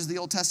Tanakh, which is the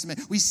Old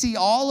Testament. We see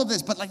all of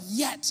this, but like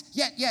yet,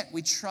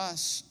 we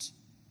trust.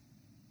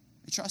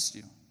 We trust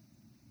you.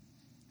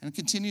 And it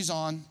continues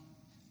on,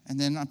 and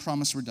then I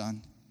promise we're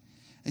done.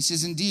 It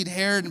says, indeed,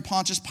 Herod and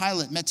Pontius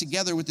Pilate met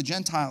together with the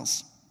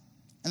Gentiles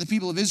and the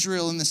people of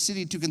Israel in the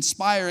city to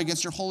conspire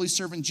against your holy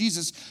servant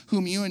Jesus,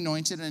 whom you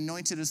anointed. And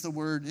anointed is the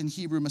word in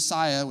Hebrew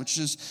Messiah, which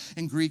is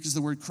in Greek is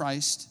the word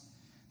Christ.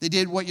 They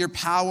did what your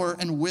power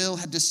and will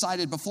had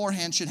decided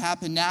beforehand should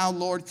happen. Now,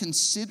 Lord,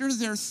 consider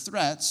their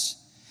threats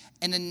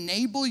and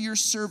enable your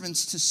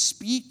servants to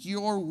speak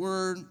your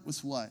word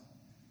with what?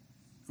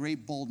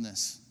 Great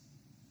boldness.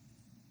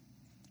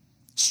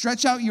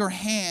 Stretch out your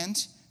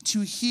hand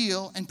to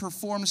heal and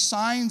perform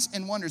signs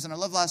and wonders. And I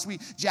love last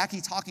week, Jackie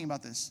talking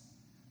about this.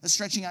 The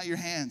stretching out your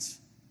hands.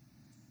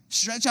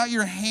 Stretch out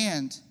your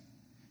hand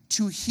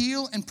to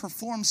heal and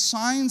perform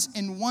signs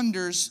and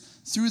wonders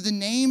through the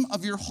name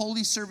of your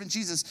holy servant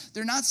Jesus.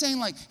 They're not saying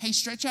like, hey,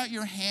 stretch out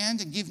your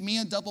hand and give me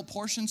a double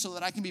portion so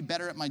that I can be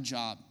better at my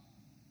job.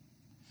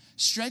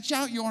 Stretch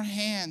out your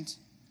hand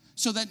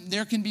so that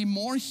there can be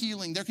more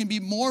healing, there can be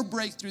more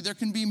breakthrough, there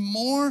can be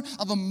more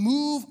of a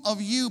move of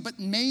you, but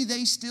may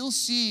they still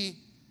see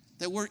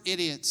that we're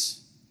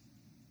idiots,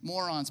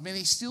 morons. May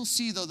they still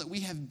see, though, that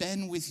we have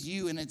been with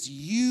you and it's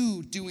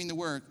you doing the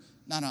work,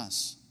 not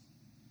us.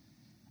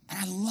 And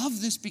I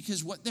love this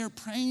because what they're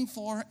praying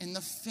for in the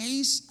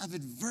face of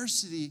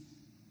adversity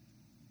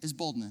is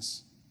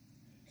boldness.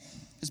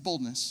 is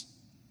boldness.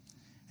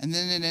 And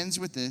then it ends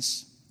with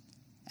this.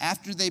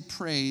 After they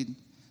prayed,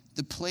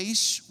 the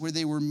place where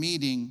they were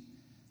meeting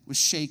was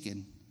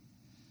shaken,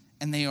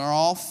 and they are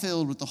all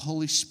filled with the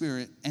Holy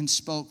Spirit and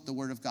spoke the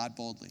word of God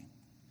boldly.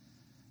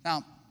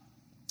 Now,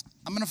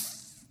 I'm going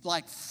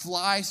to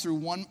fly through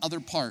one other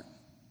part.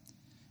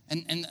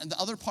 And the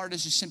other part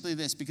is just simply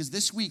this, because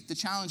this week the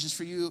challenge is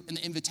for you, and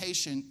the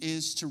invitation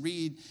is to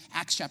read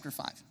Acts chapter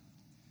 5.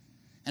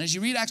 And as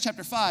you read Acts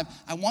chapter 5,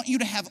 I want you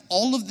to have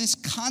all of this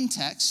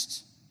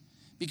context,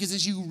 because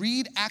as you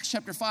read Acts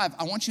chapter 5,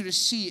 I want you to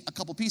see a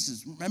couple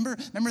pieces.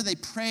 Remember they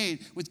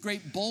prayed with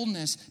great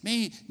boldness.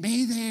 May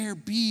there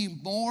be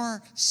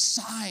more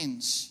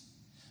signs.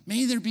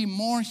 May there be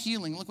more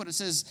healing. Look what it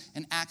says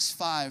in Acts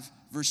 5,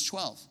 verse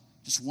 12.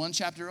 Just one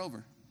chapter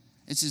over.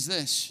 It says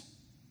this.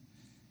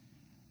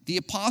 The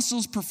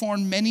apostles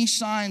performed many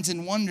signs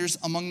and wonders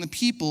among the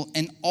people,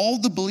 and all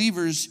the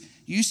believers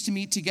used to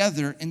meet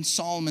together in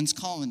Solomon's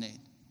colonnade.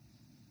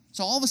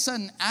 So all of a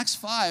sudden, Acts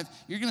 5,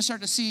 you're going to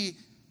start to see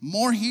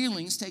more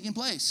healings taking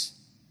place.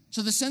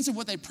 So the sense of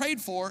what they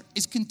prayed for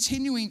is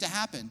continuing to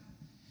happen.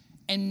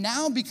 And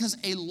now, because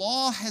a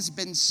law has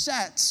been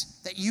set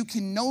that you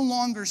can no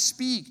longer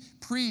speak,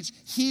 preach,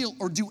 heal,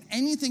 or do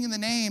anything in the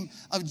name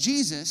of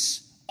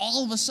Jesus,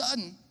 all of a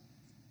sudden,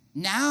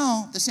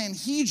 now the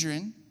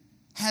Sanhedrin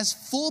has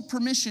full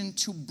permission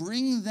to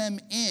bring them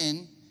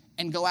in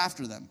and go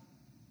after them.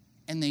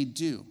 And they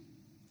do.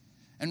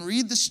 And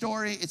read the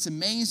story. It's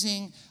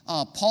amazing.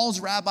 Paul's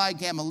rabbi,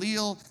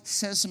 Gamaliel,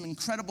 says some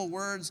incredible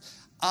words.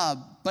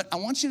 But I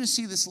want you to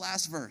see this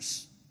last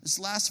verse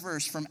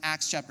from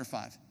Acts chapter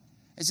 5.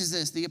 It says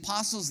this. The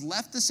apostles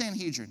left the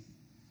Sanhedrin.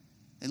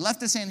 They left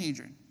the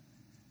Sanhedrin.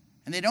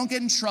 And they don't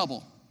get in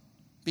trouble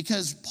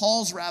because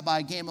Paul's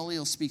rabbi,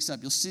 Gamaliel, speaks up.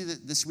 You'll see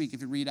that this week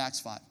if you read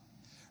Acts 5.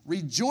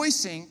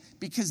 Rejoicing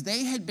because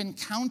they had been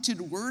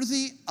counted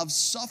worthy of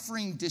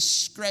suffering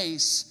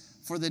disgrace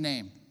for the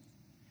name.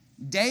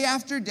 Day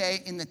after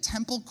day in the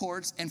temple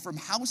courts and from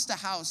house to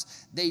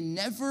house, they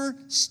never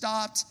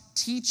stopped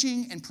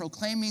teaching and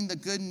proclaiming the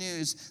good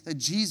news that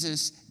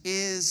Jesus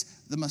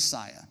is the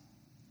Messiah.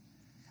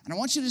 And I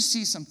want you to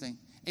see something.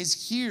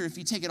 Is here, if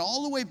you take it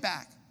all the way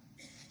back,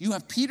 you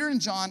have Peter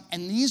and John,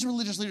 and these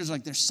religious leaders are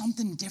like, there's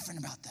something different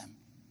about them.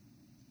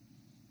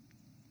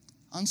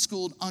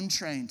 Unschooled,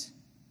 untrained,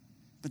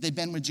 but they've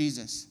been with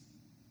Jesus.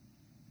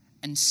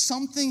 And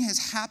something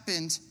has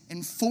happened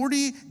in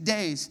 40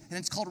 days, and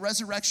it's called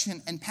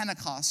resurrection and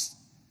Pentecost,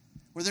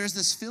 where there's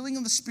this filling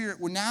of the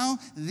Spirit, where now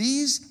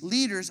these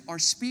leaders are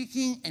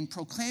speaking and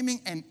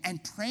proclaiming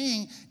and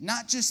praying,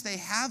 not just they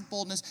have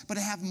boldness, but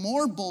to have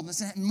more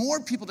boldness and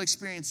more people to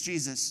experience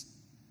Jesus.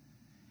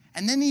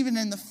 And then even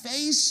in the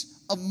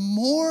face of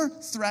more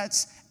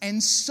threats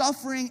and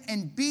suffering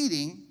and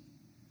beating,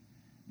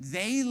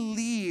 they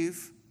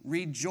leave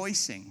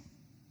rejoicing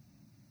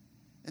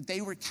that they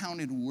were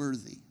counted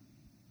worthy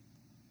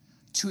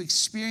to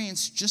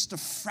experience just a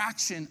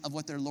fraction of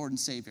what their Lord and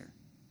Savior.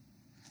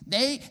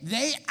 They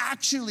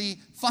actually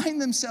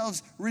find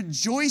themselves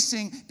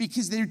rejoicing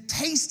because they're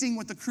tasting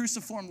what the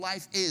cruciform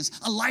life is,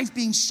 a life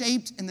being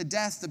shaped in the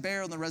death, the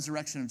burial, and the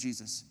resurrection of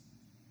Jesus.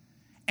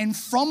 And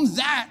from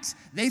that,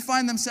 they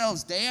find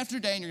themselves day after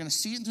day, and you're going to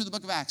see it through the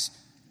book of Acts,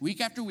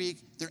 week after week,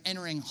 they're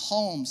entering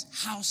homes,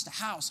 house to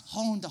house,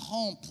 home to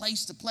home,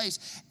 place to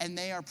place, and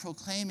they are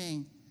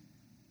proclaiming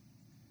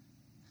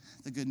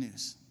the good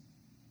news.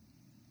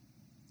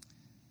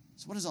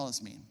 So what does all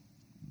this mean?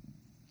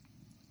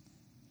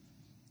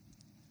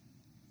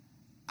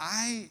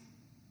 I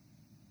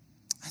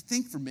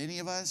think for many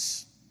of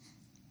us,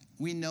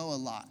 we know a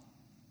lot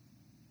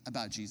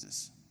about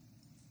Jesus.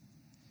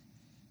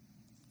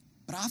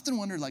 But I often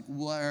wonder,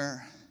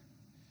 where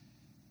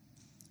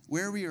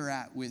we are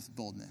at with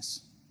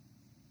boldness.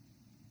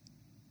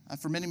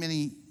 For many,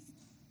 many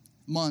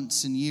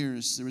months and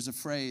years, there was a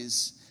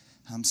phrase,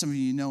 some of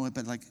you know it,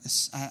 but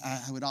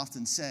I would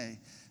often say,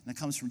 and it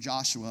comes from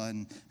Joshua,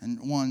 and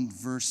 1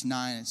 verse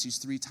 9, it's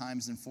used 3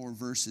 times in 4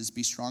 verses,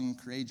 be strong and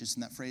courageous,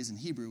 and that phrase in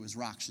Hebrew is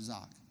rak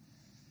shazak.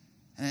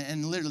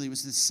 And literally it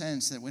was this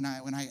sense that when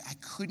I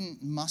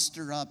couldn't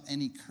muster up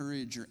any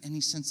courage or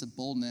any sense of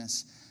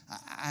boldness,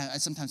 I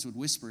sometimes would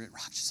whisper it,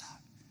 rak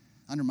shazak,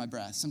 under my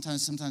breath.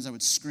 Sometimes I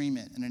would scream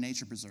it in a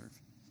nature preserve.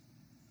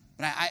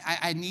 But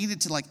I needed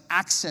to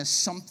access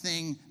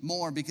something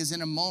more, because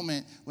in a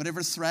moment,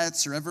 whatever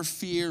threats or ever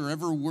fear or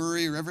ever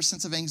worry or ever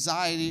sense of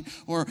anxiety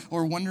or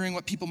wondering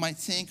what people might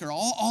think or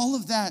all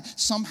of that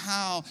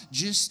somehow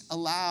just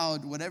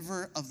allowed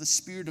whatever of the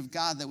Spirit of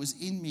God that was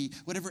in me,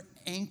 whatever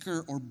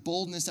anchor or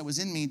boldness that was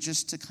in me,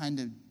 just to kind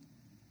of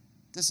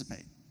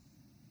dissipate.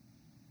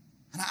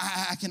 And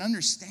I can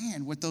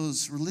understand what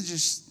those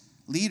religious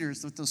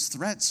leaders, what those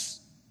threats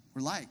were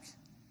like.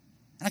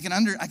 And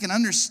I can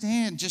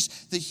understand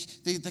just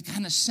the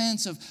kind of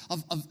sense of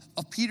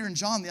Peter and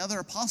John, the other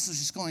apostles,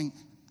 just going,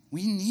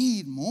 we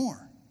need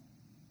more.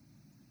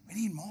 We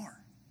need more.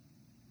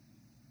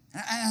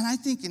 And I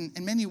think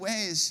in many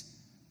ways,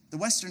 the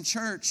Western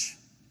church,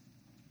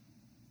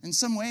 in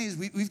some ways,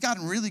 we've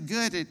gotten really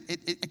good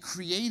at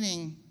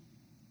creating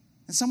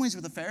In some ways,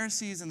 what the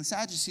Pharisees and the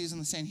Sadducees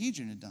and the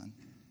Sanhedrin had done.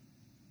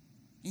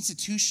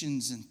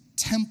 Institutions and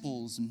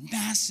temples and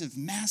massive,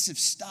 massive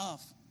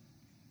stuff.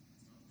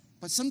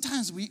 But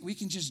sometimes we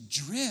can just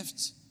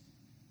drift.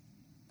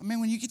 I mean,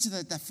 when you get to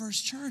that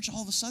first church,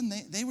 all of a sudden,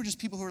 they were just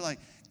people who were like,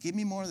 give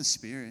me more of the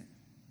Spirit.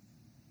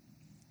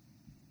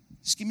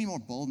 Just give me more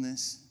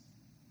boldness.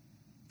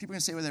 People are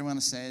going to say what they want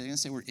to say. They're going to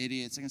say we're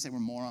idiots. They're going to say we're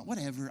morons.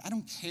 Whatever. I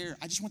don't care.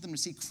 I just want them to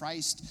see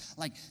Christ,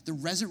 like the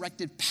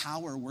resurrected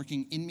power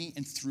working in me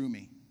and through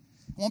me.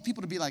 I want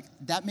people to be like,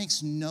 that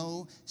makes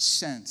no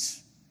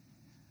sense.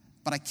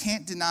 But I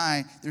can't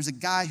deny there's a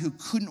guy who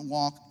couldn't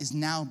walk is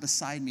now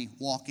beside me,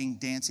 walking,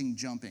 dancing,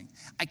 jumping.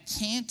 I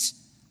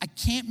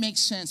can't make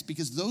sense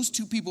because those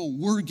two people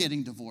were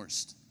getting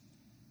divorced.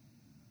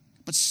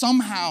 But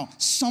somehow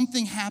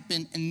something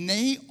happened and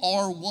they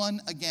are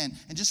one again.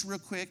 And just real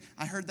quick,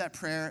 I heard that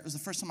prayer. It was the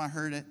first time I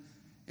heard it.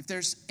 If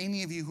there's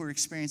any of you who are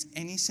experiencing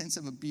any sense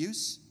of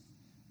abuse,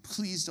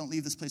 please don't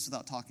leave this place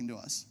without talking to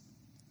us.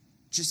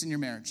 Just in your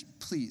marriage,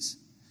 please.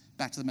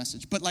 Back to the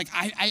message. But like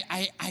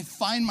I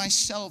find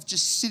myself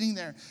just sitting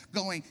there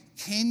going,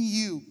 can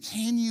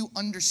you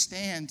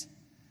understand?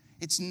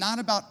 It's not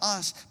about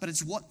us, but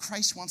it's what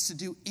Christ wants to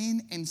do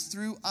in and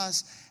through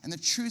us. And the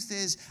truth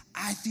is,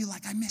 I feel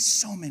like I miss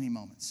so many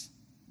moments.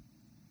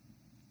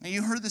 Now,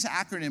 you heard this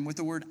acronym with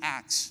the word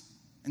ACTS.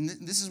 And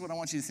this is what I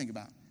want you to think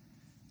about.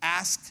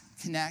 Ask,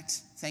 connect,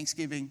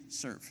 thanksgiving,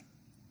 serve.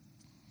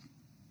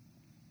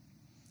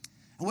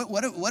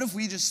 What if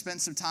we just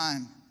spent some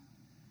time,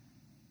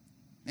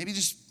 maybe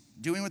just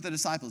doing what the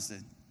disciples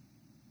did,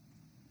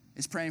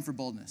 is praying for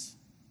boldness.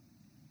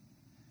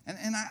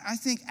 And I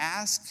think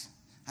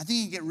I think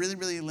you can get really,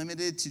 really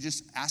limited to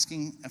just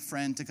asking a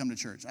friend to come to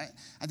church.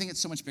 I think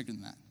it's so much bigger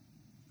than that.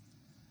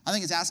 I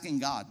think it's asking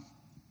God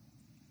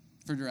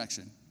for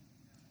direction.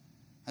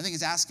 I think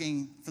it's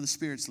asking for the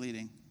Spirit's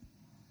leading.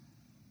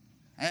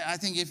 I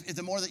think if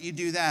the more that you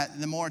do that,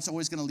 the more it's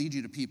always going to lead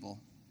you to people,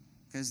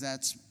 because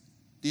that's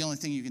the only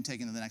thing you can take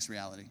into the next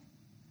reality.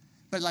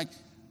 But like,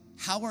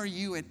 how are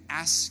you at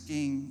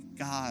asking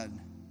God?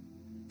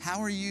 How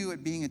are you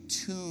at being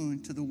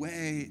attuned to the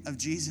way of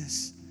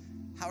Jesus?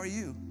 How are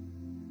you?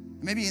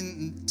 Maybe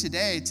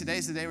today's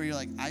the day where you're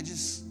like, I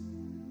just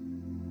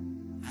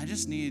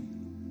need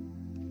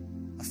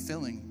a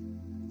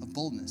filling of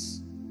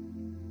boldness.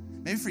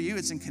 Maybe for you,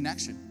 it's in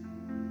connection.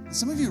 And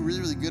some of you are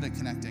really, really good at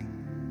connecting.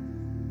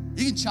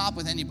 You can chop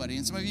with anybody.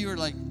 And some of you are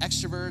like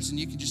extroverts and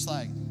you can just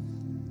like,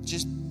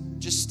 just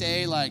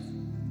stay like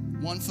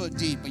 1 foot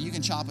deep, but you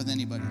can chop with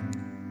anybody.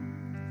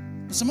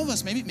 But some of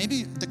us, maybe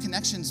the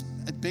connection's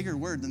a bigger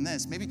word than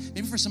this. Maybe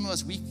for some of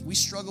us, we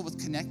struggle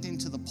with connecting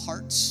to the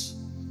parts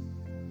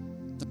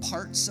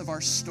of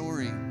our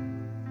story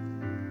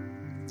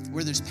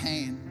where there's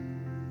pain,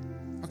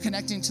 or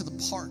connecting to the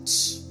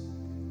parts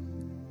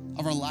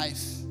of our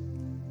life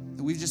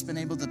that we've just been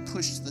able to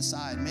push to the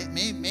side.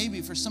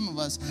 Maybe for some of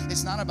us,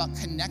 it's not about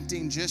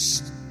connecting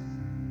just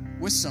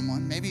with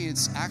someone. Maybe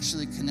it's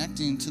actually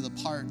connecting to the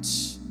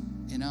parts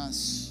in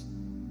us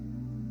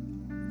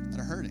that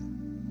are hurting.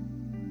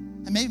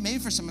 And maybe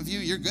for some of you,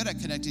 you're good at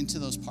connecting to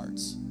those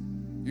parts.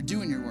 You're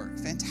doing your work.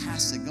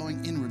 Fantastic.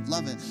 Going inward.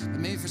 Love it. But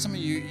maybe for some of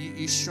you,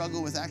 you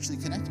struggle with actually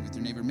connecting with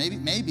your neighbor.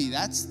 Maybe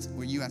that's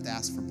where you have to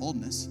ask for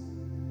boldness.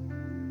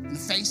 In the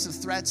face of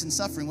threats and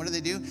suffering, what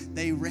do?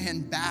 They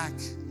ran back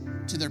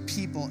to their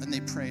people and they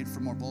prayed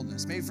for more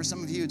boldness. Maybe for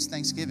some of you, it's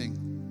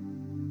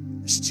Thanksgiving.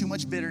 There's too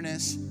much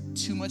bitterness,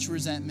 too much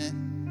resentment,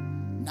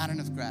 not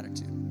enough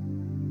gratitude.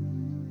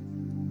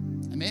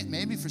 And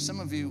maybe for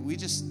some of you, we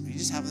just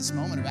have this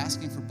moment of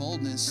asking for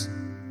boldness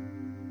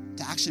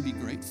to actually be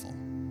grateful.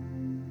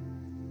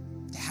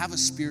 To have a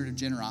spirit of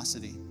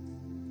generosity.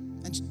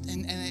 And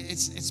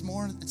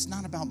it's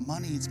not about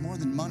money. It's more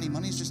than money.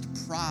 Money is just a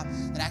prop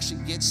that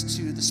actually gets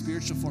to the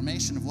spiritual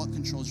formation of what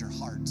controls your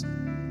heart.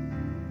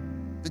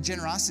 But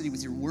generosity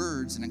with your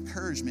words and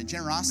encouragement,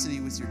 generosity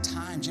with your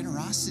time,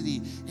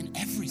 generosity in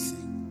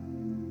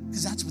everything.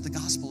 Because that's what the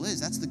gospel is.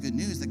 That's the good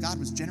news, that God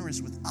was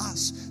generous with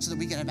us so that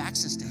we could have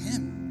access to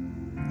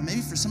him. And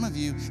maybe for some of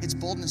you, it's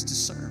boldness to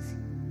serve.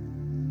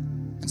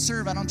 And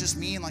serve, I don't just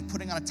mean like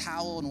putting on a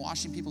towel and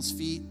washing people's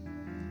feet.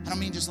 I don't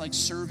mean just like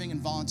serving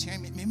and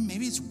volunteering.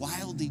 Maybe it's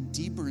wildly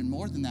deeper and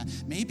more than that.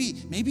 Maybe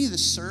the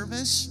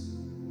service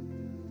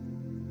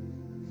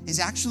is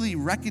actually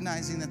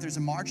recognizing that there's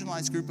a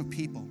marginalized group of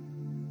people.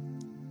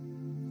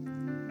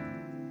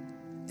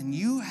 And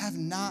you have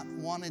not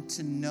wanted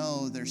to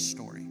know their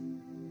story.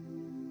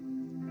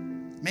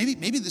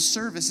 Maybe the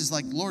service is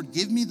like, Lord,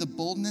 give me the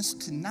boldness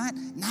to not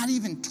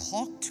even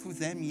talk to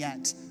them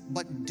yet,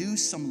 but do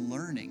some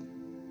learning.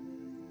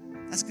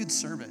 That's good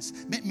service.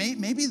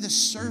 Maybe the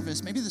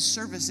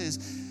service is,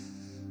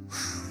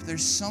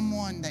 there's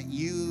someone that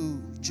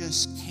you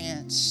just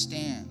can't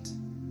stand.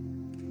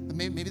 But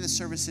maybe the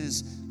service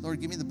is, Lord,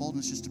 give me the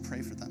boldness just to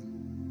pray for them.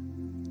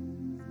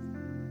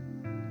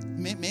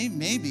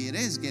 Maybe it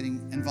is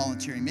getting and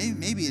volunteering.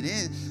 Maybe it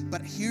is.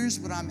 But here's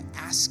what I'm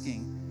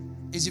asking.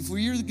 is if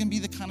we're going to be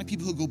the kind of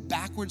people who go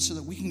backwards so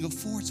that we can go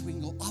forward, so we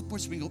can go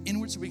upwards, so we can go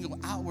inward, so we can go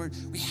outward,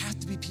 we have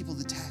to be people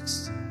that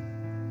text.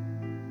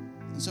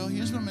 And so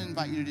here's what I'm going to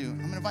invite you to do. I'm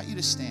going to invite you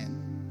to stand.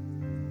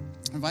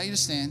 I invite you to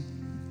stand.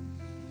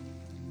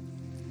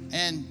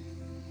 And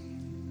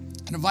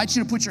I invite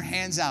you to put your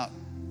hands out.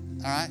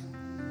 All right?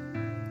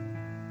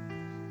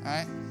 All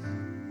right?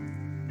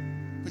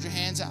 Put your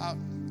hands out.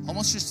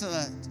 Almost just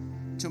to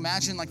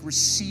imagine like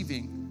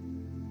receiving.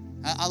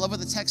 I love what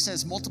the text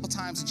says multiple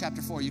times in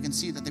chapter 4. You can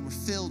see that they were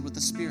filled with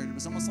the Spirit. It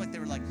was almost like they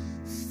were like,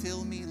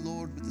 fill me,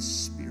 Lord, with the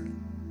Spirit.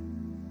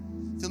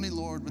 Fill me,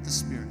 Lord, with the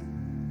Spirit.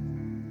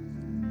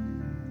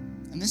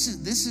 And this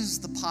is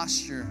the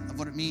posture of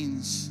what it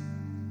means.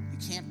 You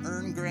can't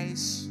earn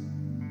grace.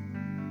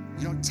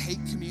 You don't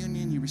take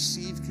communion. You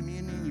receive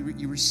communion.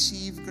 You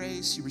receive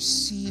grace. You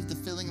receive the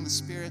filling of the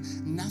Spirit.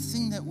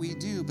 Nothing that we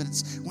do, but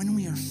it's when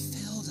we are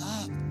filled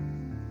up,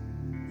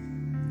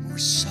 when we're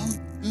so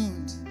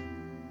tuned,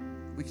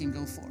 we can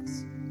go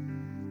forth.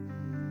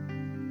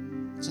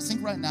 So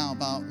think right now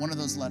about one of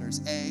those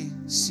letters,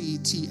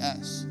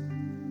 A-C-T-S.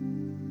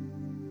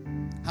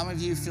 How many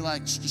of you feel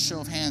like, just show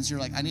of hands, you're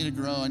like, I need to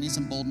grow, I need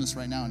some boldness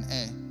right now in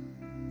A?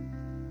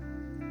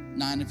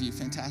 9 of you,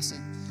 fantastic.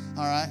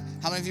 All right.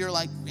 How many of you are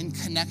like in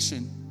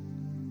connection?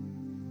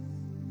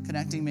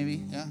 Connecting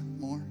maybe, yeah,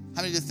 more.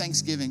 How many do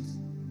Thanksgiving?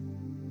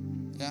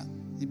 Yeah,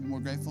 you'd be more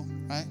grateful,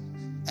 right?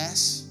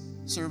 S,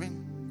 serving.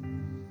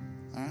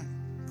 All right,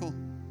 cool.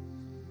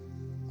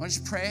 I want to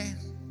just pray.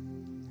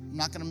 I'm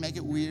not going to make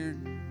it weird.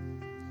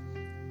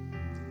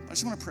 I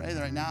just want to pray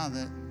that right now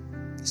that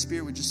the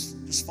Spirit would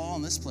just fall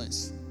in this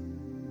place.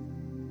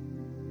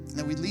 And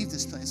that we'd leave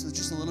this place with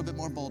just a little bit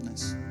more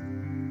boldness.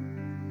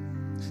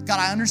 God,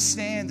 I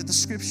understand that the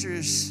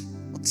Scriptures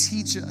will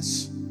teach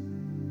us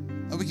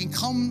that we can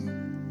come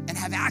and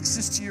have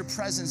access to your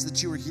presence,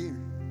 that you are here.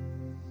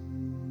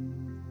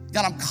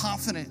 God, I'm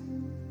confident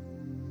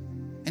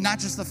in not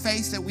just the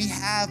faith that we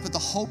have, but the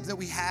hope that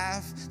we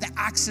have, the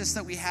access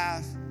that we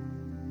have.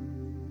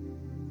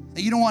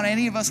 That you don't want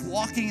any of us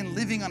walking and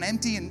living on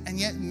empty, and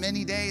yet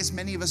many days,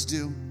 many of us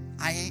do,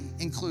 I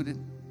included.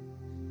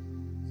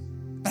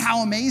 But how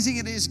amazing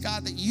it is,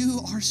 God, that you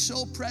are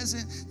so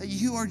present, that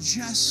you are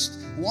just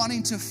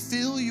wanting to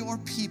fill your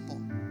people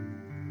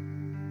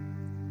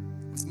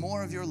with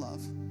more of your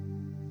love,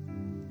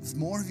 with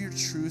more of your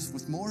truth,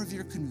 with more of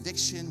your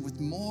conviction, with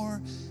more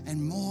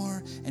and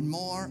more and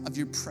more of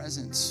your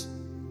presence.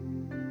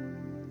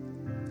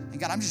 And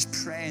God, I'm just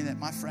praying that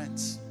my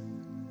friends,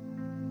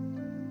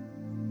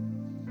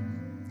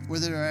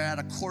 whether they're at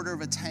a quarter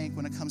of a tank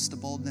when it comes to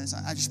boldness,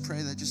 I just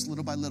pray that just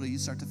little by little you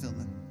start to fill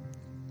them.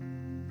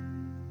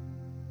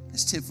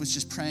 As Tiff was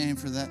just praying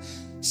for that,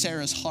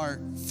 Sarah's heart,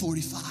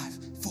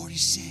 45,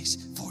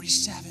 46,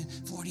 47,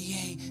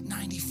 48,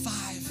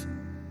 95.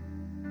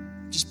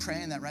 Just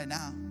praying that right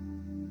now.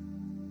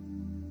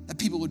 That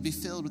people would be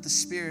filled with the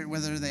Spirit,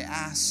 whether they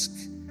ask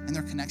in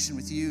their connection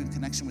with you, in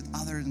connection with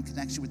others, in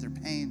connection with their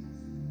pain.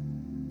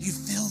 You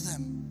fill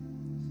them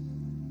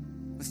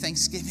with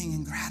thanksgiving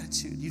and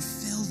gratitude. You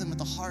fill them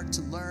with a heart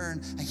to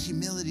learn, a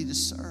humility to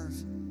serve.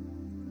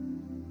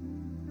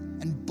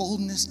 And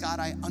boldness, God,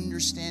 I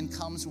understand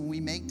comes when we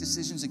make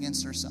decisions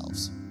against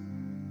ourselves.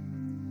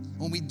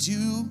 When we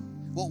do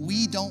what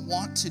we don't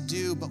want to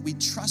do, but we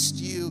trust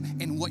you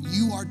in what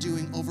you are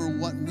doing over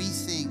what we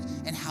think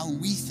and how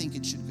we think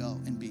it should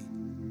go and be.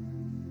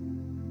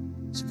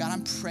 So God,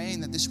 I'm praying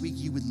that this week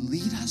you would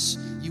lead us,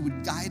 you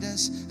would guide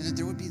us, and that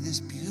there would be this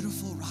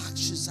beautiful Rak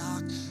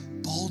Shazak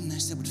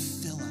boldness that would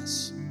fill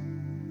us.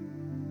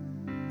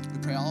 We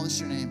pray all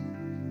this in your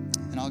name,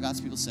 and all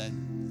God's people said,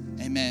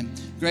 amen.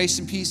 Grace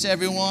and peace,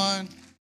 everyone.